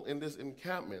people in this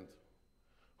encampment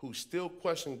who still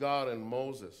question God and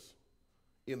Moses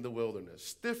in the wilderness.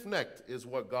 Stiff-necked is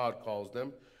what God calls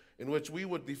them, in which we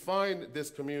would define this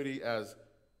community as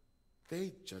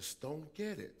they just don't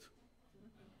get it.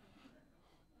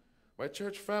 My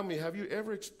church family, have you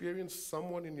ever experienced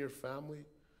someone in your family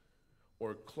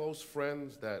or close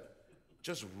friends that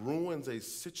just ruins a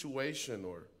situation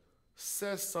or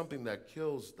says something that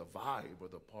kills the vibe or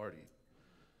the party?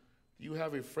 Do you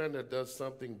have a friend that does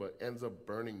something but ends up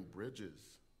burning bridges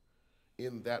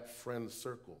in that friend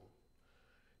circle?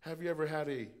 Have you ever had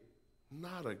a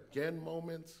not again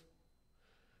moment?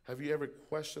 Have you ever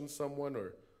questioned someone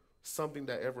or something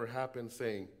that ever happened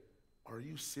saying, are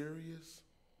you serious?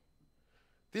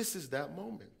 This is that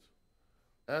moment.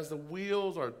 As the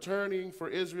wheels are turning for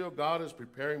Israel, God is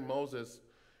preparing Moses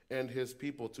and his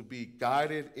people to be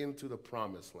guided into the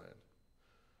promised land.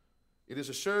 It is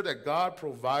assured that God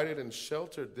provided and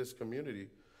sheltered this community,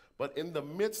 But in the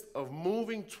midst of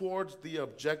moving towards the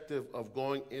objective of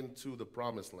going into the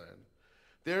promised land,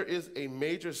 there is a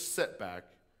major setback.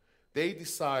 They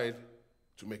decide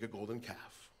to make a golden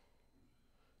calf.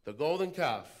 The golden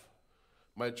calf,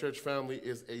 my church family,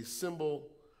 is a symbol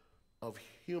of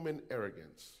human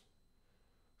arrogance.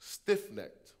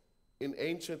 Stiff-necked in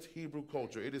ancient Hebrew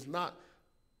culture. It is not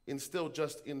instilled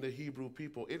just in the Hebrew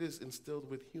people. It is instilled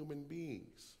with human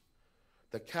beings.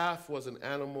 The calf was an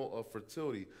animal of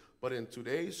fertility, but in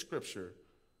today's scripture,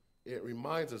 it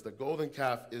reminds us the golden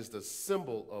calf is the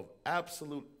symbol of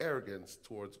absolute arrogance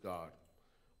towards God.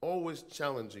 Always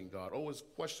challenging God, always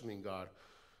questioning God,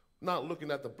 not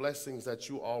looking at the blessings that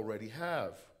you already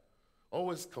have,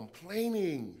 always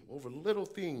complaining over little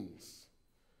things.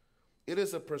 It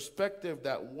is a perspective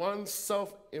that one's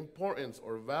self-importance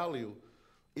or value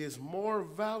is more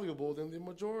valuable than the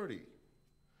majority.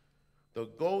 The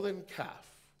golden calf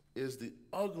is the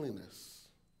ugliness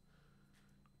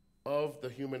of the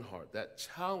human heart that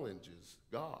challenges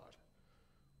God.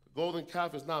 The golden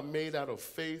calf is not made out of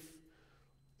faith,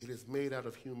 it is made out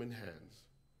of human hands.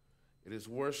 It is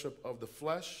worship of the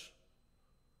flesh.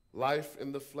 Life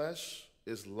in the flesh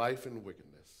is life in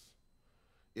wickedness.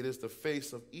 It is the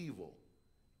face of evil.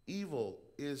 Evil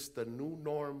is the new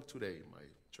norm today, my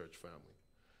church family.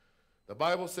 The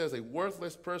Bible says a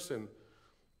worthless person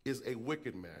is a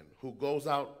wicked man who goes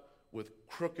out with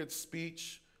crooked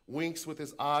speech, winks with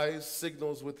his eyes,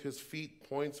 signals with his feet,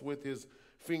 points with his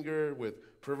finger,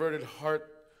 with perverted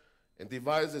heart, and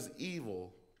devises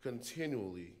evil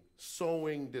continually,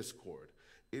 sowing discord.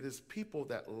 It is people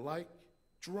that like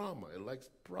drama, it likes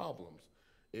problems.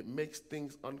 It makes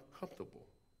things uncomfortable.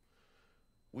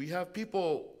 We have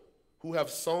people who have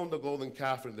sown the golden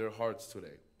calf in their hearts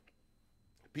today.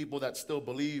 People that still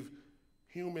believe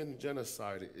human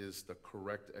genocide is the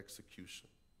correct execution.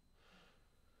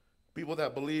 People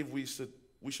that believe we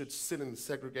should sit in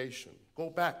segregation, go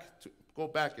back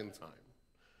in time.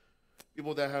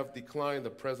 People that have declined the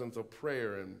presence of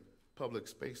prayer in public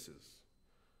spaces.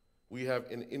 We have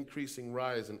an increasing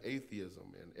rise in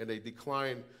atheism and a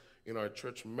decline in our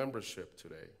church membership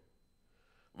today.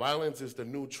 Violence is the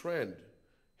new trend.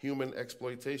 Human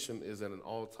exploitation is at an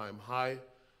all-time high,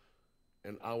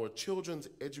 and our children's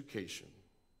education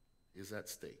is at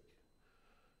stake.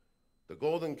 The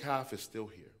golden calf is still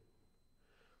here.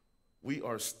 We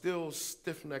are still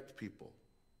stiff-necked people.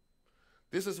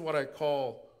 This is what I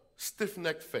call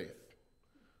stiff-necked faith.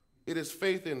 It is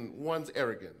faith in one's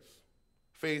arrogance.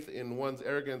 Faith in one's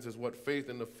arrogance is what faith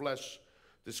in the flesh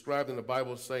described in the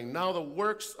Bible, saying, now the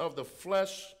works of the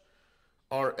flesh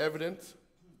are evident,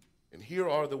 and here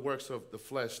are the works of the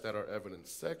flesh that are evident: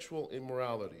 sexual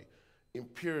immorality,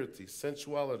 impurity,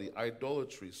 sensuality,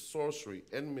 idolatry, sorcery,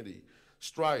 enmity,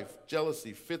 strife,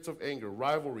 jealousy, fits of anger,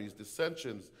 rivalries,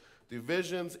 dissensions,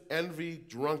 divisions, envy,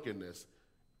 drunkenness,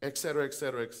 etc.,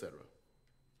 etc., etc.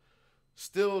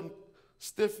 Still,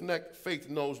 stiff-necked faith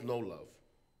knows no love.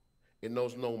 It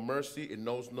knows no mercy. It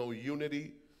knows no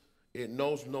unity. It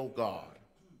knows no God.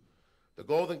 The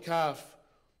golden calf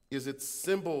is its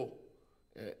symbol,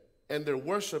 and their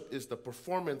worship is the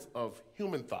performance of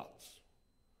human thoughts.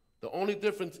 The only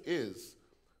difference is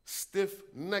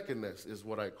stiff-neckedness is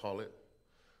what I call it.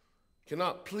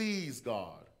 Cannot please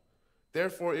God.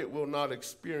 Therefore, it will not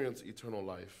experience eternal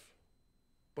life,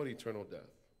 but eternal death.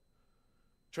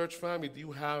 Church family, do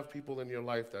you have people in your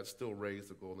life that still raise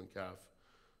the golden calf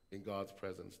in God's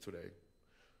presence today?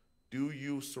 Do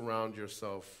you surround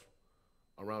yourself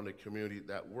around a community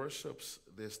that worships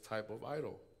this type of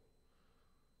idol?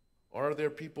 Are there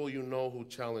people you know who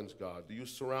challenge God? Do you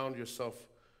surround yourself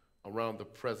around the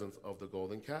presence of the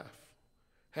golden calf?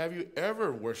 Have you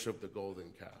ever worshiped the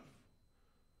golden calf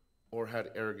or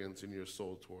had arrogance in your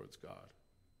soul towards God?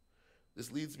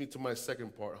 This leads me to my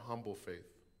second part, humble faith.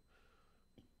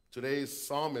 Today's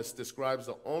psalmist describes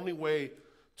the only way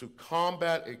to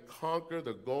combat and conquer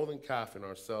the golden calf in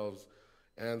ourselves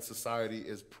and society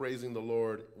is praising the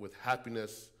Lord with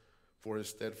happiness for his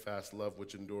steadfast love,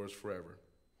 which endures forever.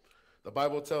 The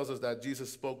Bible tells us that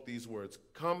Jesus spoke these words,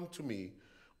 "Come to me,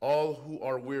 all who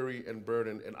are weary and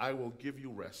burdened, and I will give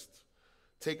you rest.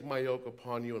 Take my yoke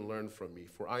upon you and learn from me,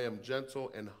 for I am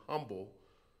gentle and humble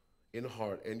in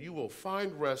heart, and you will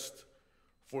find rest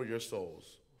for your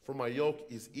souls. For my yoke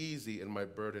is easy and my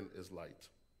burden is light."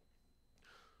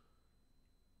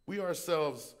 We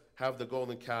ourselves have the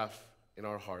golden calf in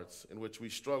our hearts, in which we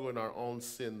struggle in our own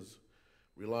sins,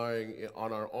 relying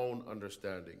on our own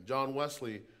understanding. John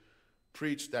Wesley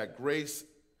preached that grace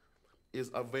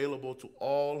is available to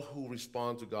all who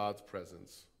respond to God's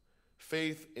presence.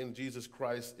 Faith in Jesus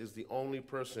Christ is the only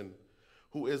person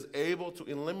who is able to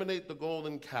eliminate the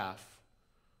golden calf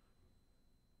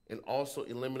and also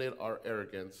eliminate our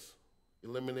arrogance,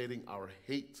 eliminating our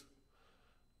hate,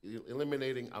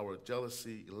 eliminating our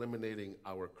jealousy, eliminating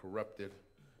our corrupted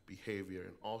behavior,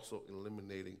 and also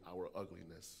eliminating our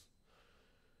ugliness.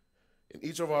 In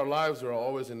each of our lives, we are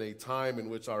always in a time in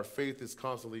which our faith is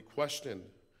constantly questioned.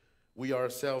 We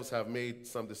ourselves have made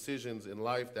some decisions in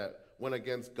life that went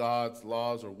against God's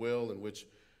laws or will, in which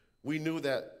we knew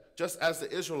that, just as the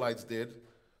Israelites did,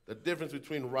 the difference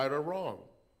between right or wrong.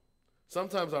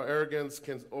 Sometimes our arrogance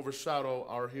can overshadow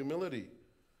our humility.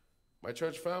 My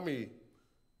church family,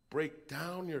 break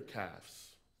down your calves.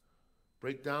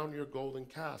 Break down your golden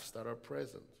calves that are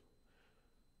present.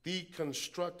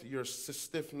 Deconstruct your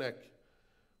stiff neck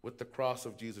with the cross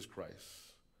of Jesus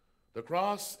Christ. The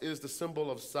cross is the symbol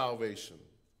of salvation.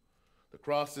 The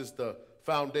cross is the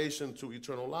foundation to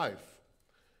eternal life.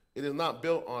 It is not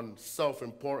built on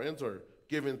self-importance or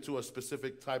given to a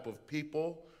specific type of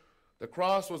people. The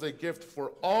cross was a gift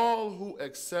for all who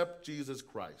accept Jesus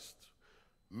Christ.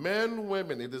 Men,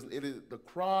 women, the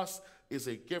cross is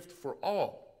a gift for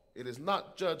all. It is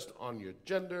not judged on your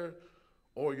gender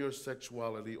or your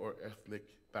sexuality or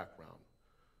ethnic background.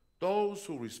 Those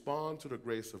who respond to the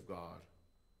grace of God,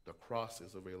 the cross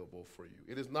is available for you.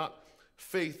 It is not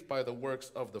faith by the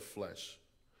works of the flesh.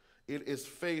 It is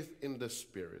faith in the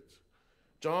Spirit.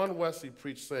 John Wesley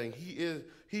preached saying,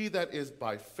 he that is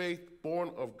by faith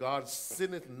born of God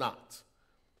sinneth not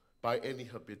by any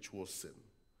habitual sin.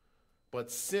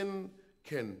 But sin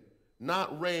can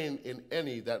not reign in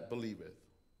any that believeth.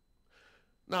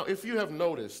 Now, if you have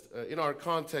noticed, in our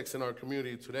context, in our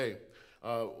community today,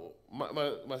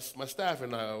 my staff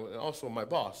and I, and also my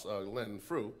boss, Len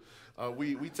Frew,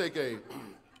 we take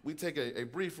a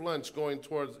brief lunch going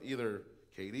towards either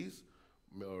Katie's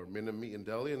or Minna Meat and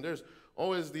Deli, and there's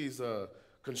always these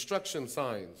construction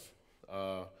signs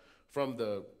from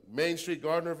the Main Street,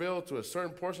 Gardnerville, to a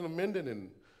certain portion of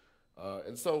Minden,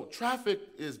 and so traffic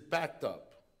is backed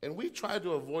up, and we try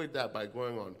to avoid that by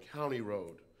going on County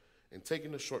Road and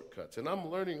taking the shortcuts. And I'm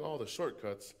learning all the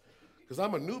shortcuts because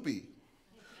I'm a newbie.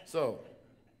 So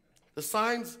the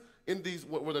signs in these,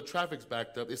 where the traffic's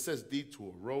backed up, it says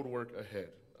detour, road work ahead.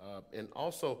 And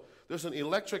also, there's an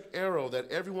electric arrow that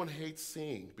everyone hates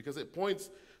seeing because it points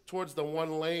towards the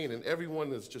one lane, and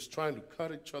everyone is just trying to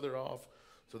cut each other off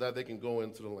so that they can go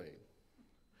into the lane.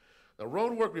 Now,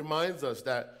 road work reminds us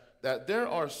that there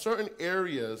are certain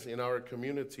areas in our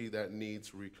community that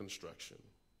needs reconstruction.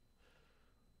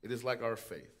 It is like our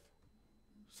faith.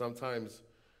 Sometimes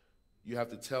you have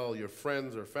to tell your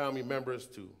friends or family members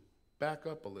to back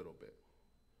up a little bit.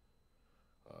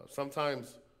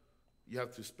 Sometimes you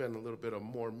have to spend a little bit of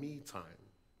more me time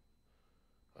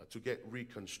to get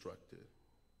reconstructed.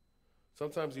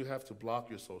 Sometimes you have to block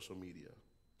your social media,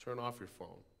 turn off your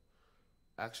phone,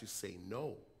 actually say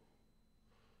no.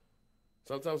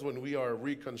 Sometimes when we are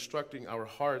reconstructing our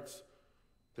hearts,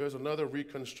 there's another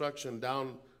reconstruction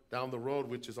down the road,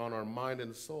 which is on our mind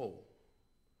and soul.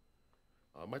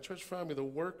 My church family, the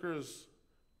workers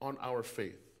on our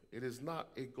faith, it is not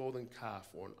a golden calf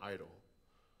or an idol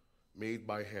made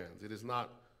by hands. It is not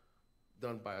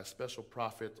done by a special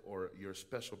prophet or your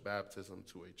special baptism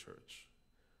to a church.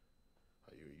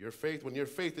 Your faith, when your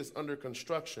faith is under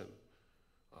construction,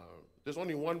 there's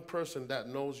only one person that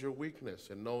knows your weakness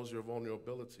and knows your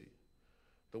vulnerability.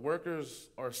 The workers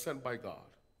are sent by God,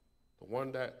 the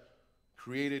one that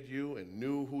created you and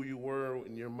knew who you were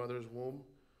in your mother's womb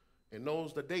and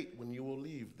knows the date when you will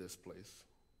leave this place.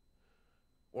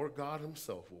 Or God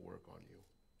himself will work on you.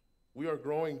 We are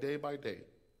growing day by day,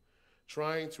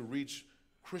 trying to reach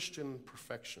Christian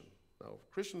perfection. Now,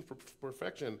 Christian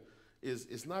perfection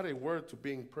is not a word to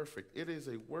being perfect. It is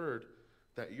a word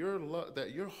that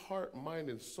your heart, mind,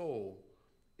 and soul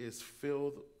is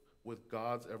filled with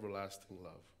God's everlasting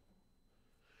love.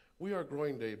 We are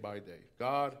growing day by day.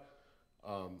 God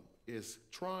is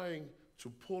trying to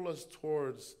pull us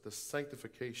towards the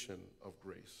sanctification of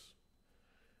grace.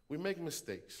 We make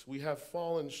mistakes. We have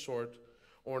fallen short,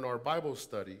 or in our Bible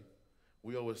study,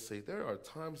 we always say there are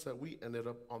times that we ended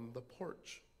up on the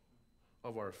porch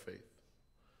of our faith.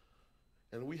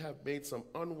 And we have made some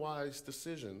unwise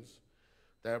decisions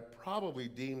that probably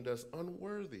deemed us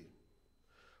unworthy.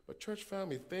 But church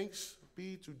family, thanks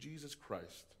be to Jesus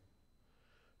Christ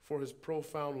for his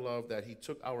profound love that he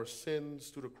took our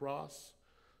sins to the cross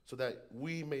so that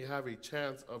we may have a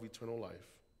chance of eternal life.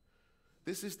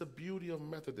 This is the beauty of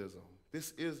Methodism.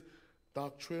 This is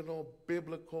doctrinal,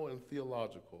 biblical, and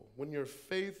theological. When your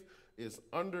faith is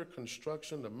under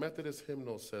construction, the Methodist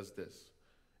hymnal says this,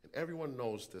 and everyone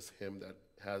knows this hymn that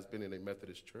has been in a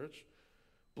Methodist church.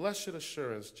 Blessed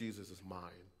assurance, Jesus is mine.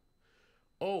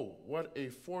 Oh, what a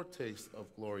foretaste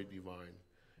of glory divine.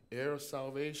 Heir of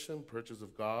salvation, purchase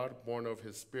of God, born of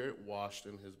his spirit, washed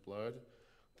in his blood.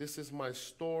 This is my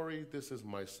story, this is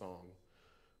my song,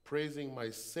 praising my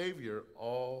Savior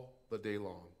all the day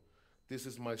long. This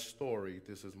is my story,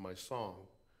 this is my song,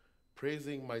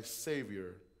 praising my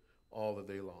Savior all the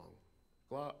day long.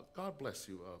 God bless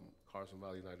you, Carson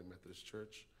Valley United Methodist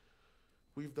Church.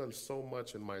 We've done so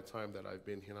much in my time that I've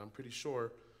been here, and I'm pretty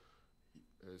sure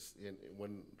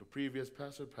when the previous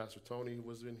pastor, Pastor Tony,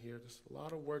 was in here, there's a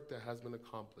lot of work that has been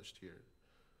accomplished here.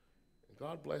 And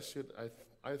God bless you.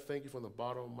 I thank you from the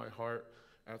bottom of my heart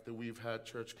after we've had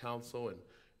church council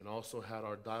and also had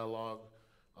our dialogue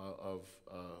of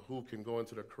who can go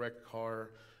into the correct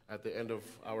car at the end of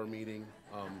our meeting.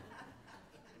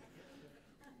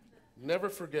 Never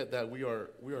forget that we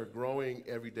are growing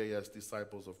every day as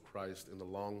disciples of Christ in the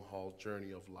long haul journey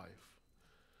of life.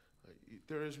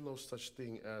 There is no such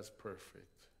thing as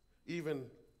perfect. Even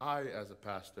I, as a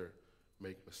pastor,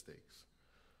 make mistakes.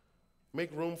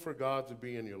 Make room for God to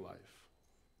be in your life.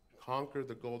 Conquer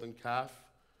the golden calf,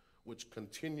 which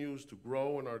continues to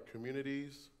grow in our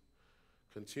communities,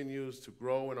 continues to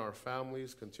grow in our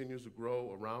families, continues to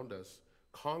grow around us.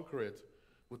 Conquer it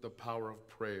with the power of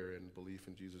prayer and belief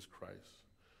in Jesus Christ.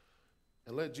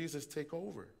 And let Jesus take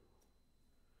over.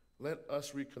 Let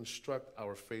us reconstruct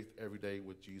our faith every day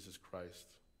with Jesus Christ.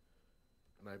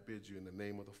 And I bid you in the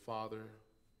name of the Father,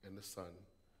 and the Son,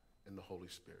 and the Holy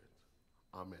Spirit.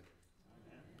 Amen.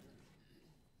 Amen.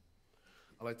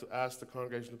 I'd like to ask the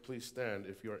congregation to please stand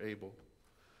if you are able.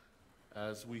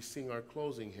 As we sing our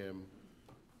closing hymn,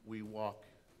 We Walk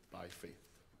by Faith.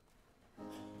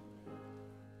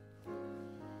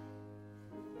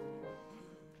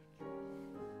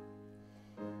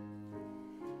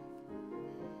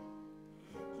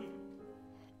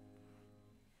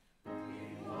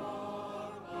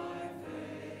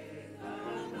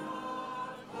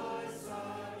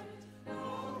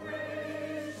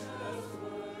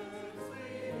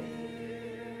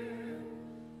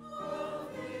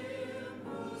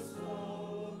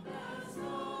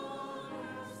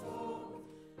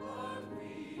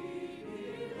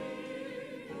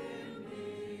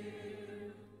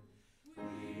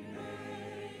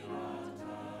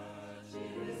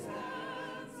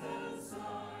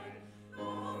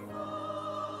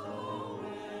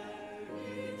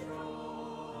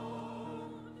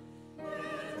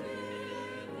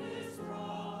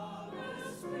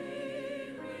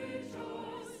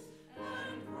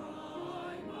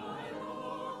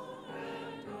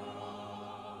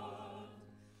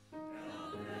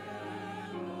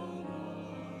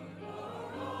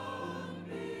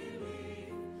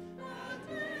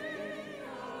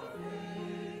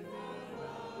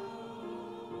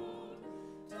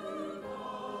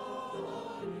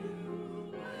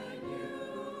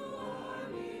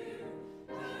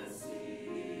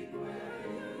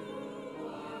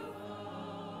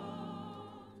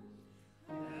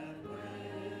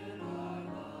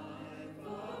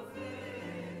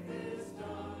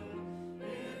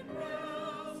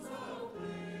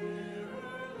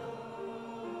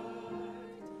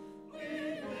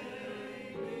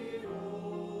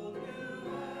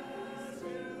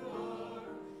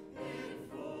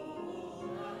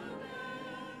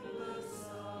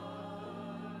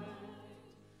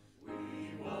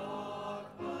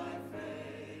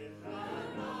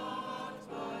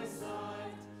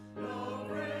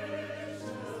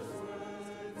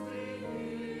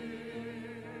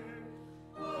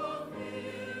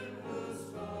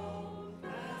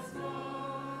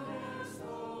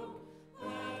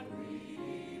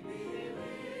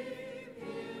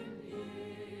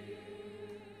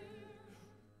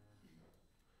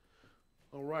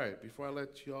 All right, before I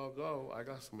let you all go, I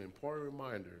got some important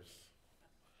reminders.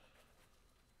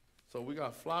 So we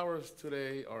got flowers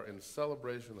today are in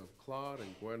celebration of Claude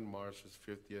and Gwen Marsh's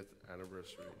 50th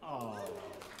anniversary. Oh.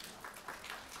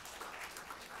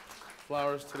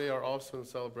 Flowers today are also in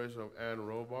celebration of Ann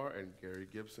Robar and Gary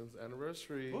Gibson's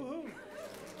anniversary. Woohoo.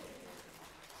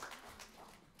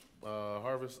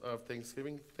 Harvest of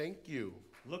Thanksgiving, thank you.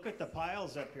 Look at the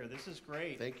piles up here. This is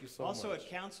great. Thank you so also, much. at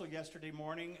council yesterday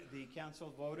morning, the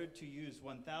council voted to use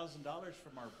 $1,000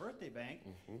 from our birthday bank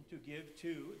to give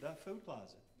to the food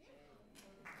closet.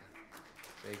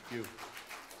 Thank you.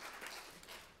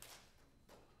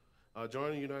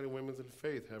 Join the United Women's in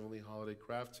Faith Heavenly Holiday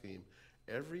Craft Team.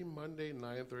 Every Monday,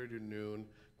 9:30 to noon,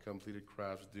 completed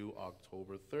crafts due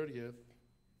October 30th.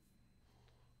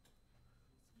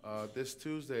 This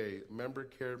Tuesday, member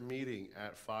care meeting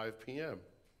at 5 p.m.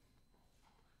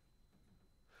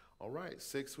 All right,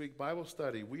 6-week Bible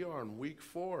study. We are on week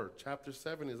 4. Chapter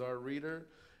 7 is our reader.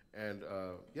 And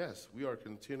yes, we are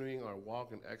continuing our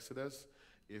walk in Exodus.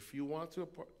 If you want to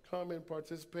come and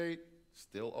participate,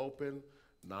 still open.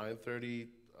 9:30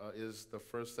 is the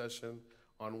first session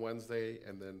on Wednesday.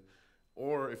 And then,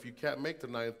 or if you can't make the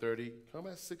 9:30, come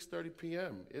at 6:30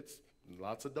 p.m. It's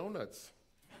lots of donuts.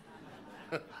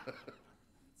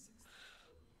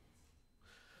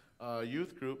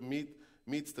 Youth group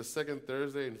meets the second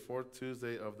Thursday and fourth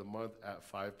Tuesday of the month at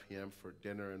 5 p.m. for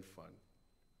dinner and fun.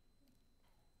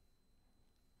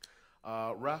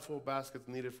 Raffle baskets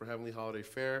needed for Heavenly Holiday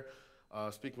Fair.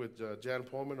 Speak with Jan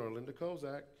Pullman or Linda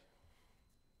Kozak.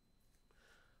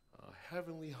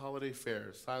 Heavenly Holiday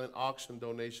Fair, silent auction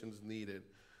donations needed.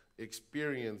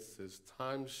 Experiences,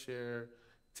 timeshare,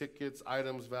 tickets,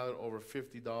 items valued over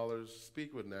 $50.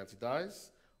 Speak with Nancy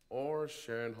Dice or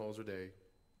Sharon Hoser-Day.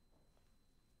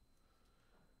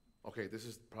 Okay, this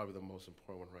is probably the most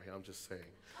important one right here, I'm just saying.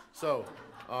 So,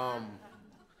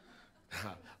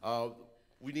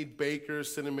 we need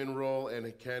bakers, cinnamon roll,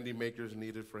 and candy makers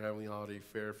needed for Heavenly Holiday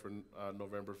Fair for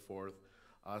November 4th.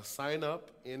 Sign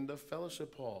up in the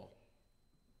fellowship hall.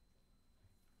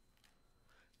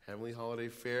 Heavenly Holiday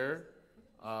Fair,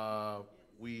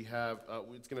 we have,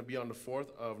 it's going to be on the 4th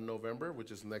of November,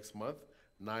 which is next month,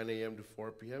 9 a.m. to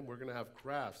 4 p.m. We're going to have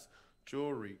crafts,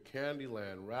 jewelry,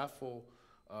 Candyland, raffle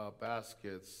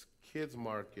baskets, kids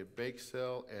market, bake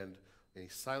sale, and a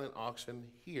silent auction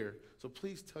here. So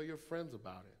please tell your friends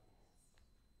about it.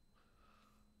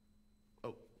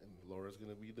 Oh, and Laura's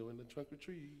going to be doing the trunk or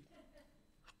treat.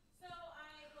 So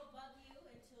I will bug you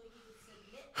until you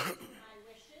submit to my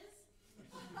wishes.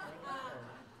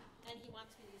 And he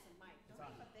wants me to use a mic.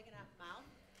 Don't have a big enough mouth.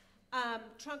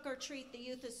 Trunk or treat, the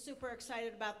youth is super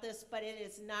excited about this, but it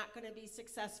is not going to be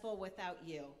successful without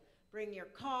you. Bring your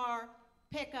car,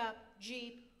 pickup,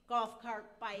 Jeep, golf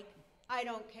cart, bike, I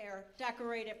don't care.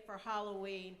 Decorate it for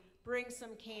Halloween. Bring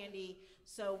some candy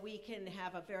so we can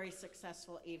have a very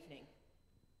successful evening.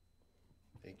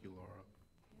 Thank you, Laura.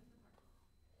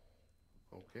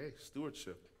 Okay,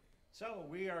 stewardship. So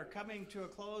we are coming to a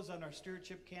close on our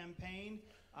stewardship campaign.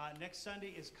 Next Sunday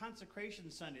is Consecration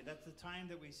Sunday. That's the time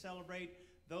that we celebrate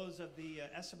those of the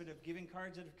estimate of giving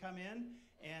cards that have come in.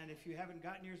 And if you haven't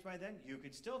gotten yours by then, you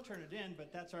could still turn it in,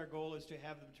 but that's our goal, is to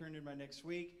have them turned in by next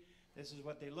week. This is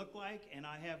what they look like, and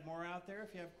I have more out there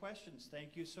if you have questions.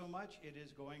 Thank you so much. It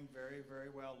is going very, very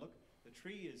well. Look, the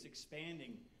tree is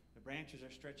expanding. The branches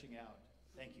are stretching out.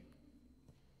 Thank you.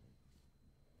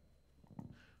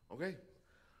 Okay,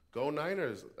 go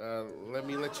Niners. Let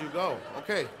me let you go.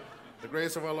 Okay, the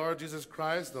grace of our Lord Jesus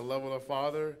Christ, the love of the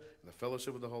Father, and the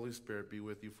fellowship of the Holy Spirit be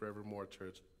with you forevermore,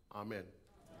 church. Amen.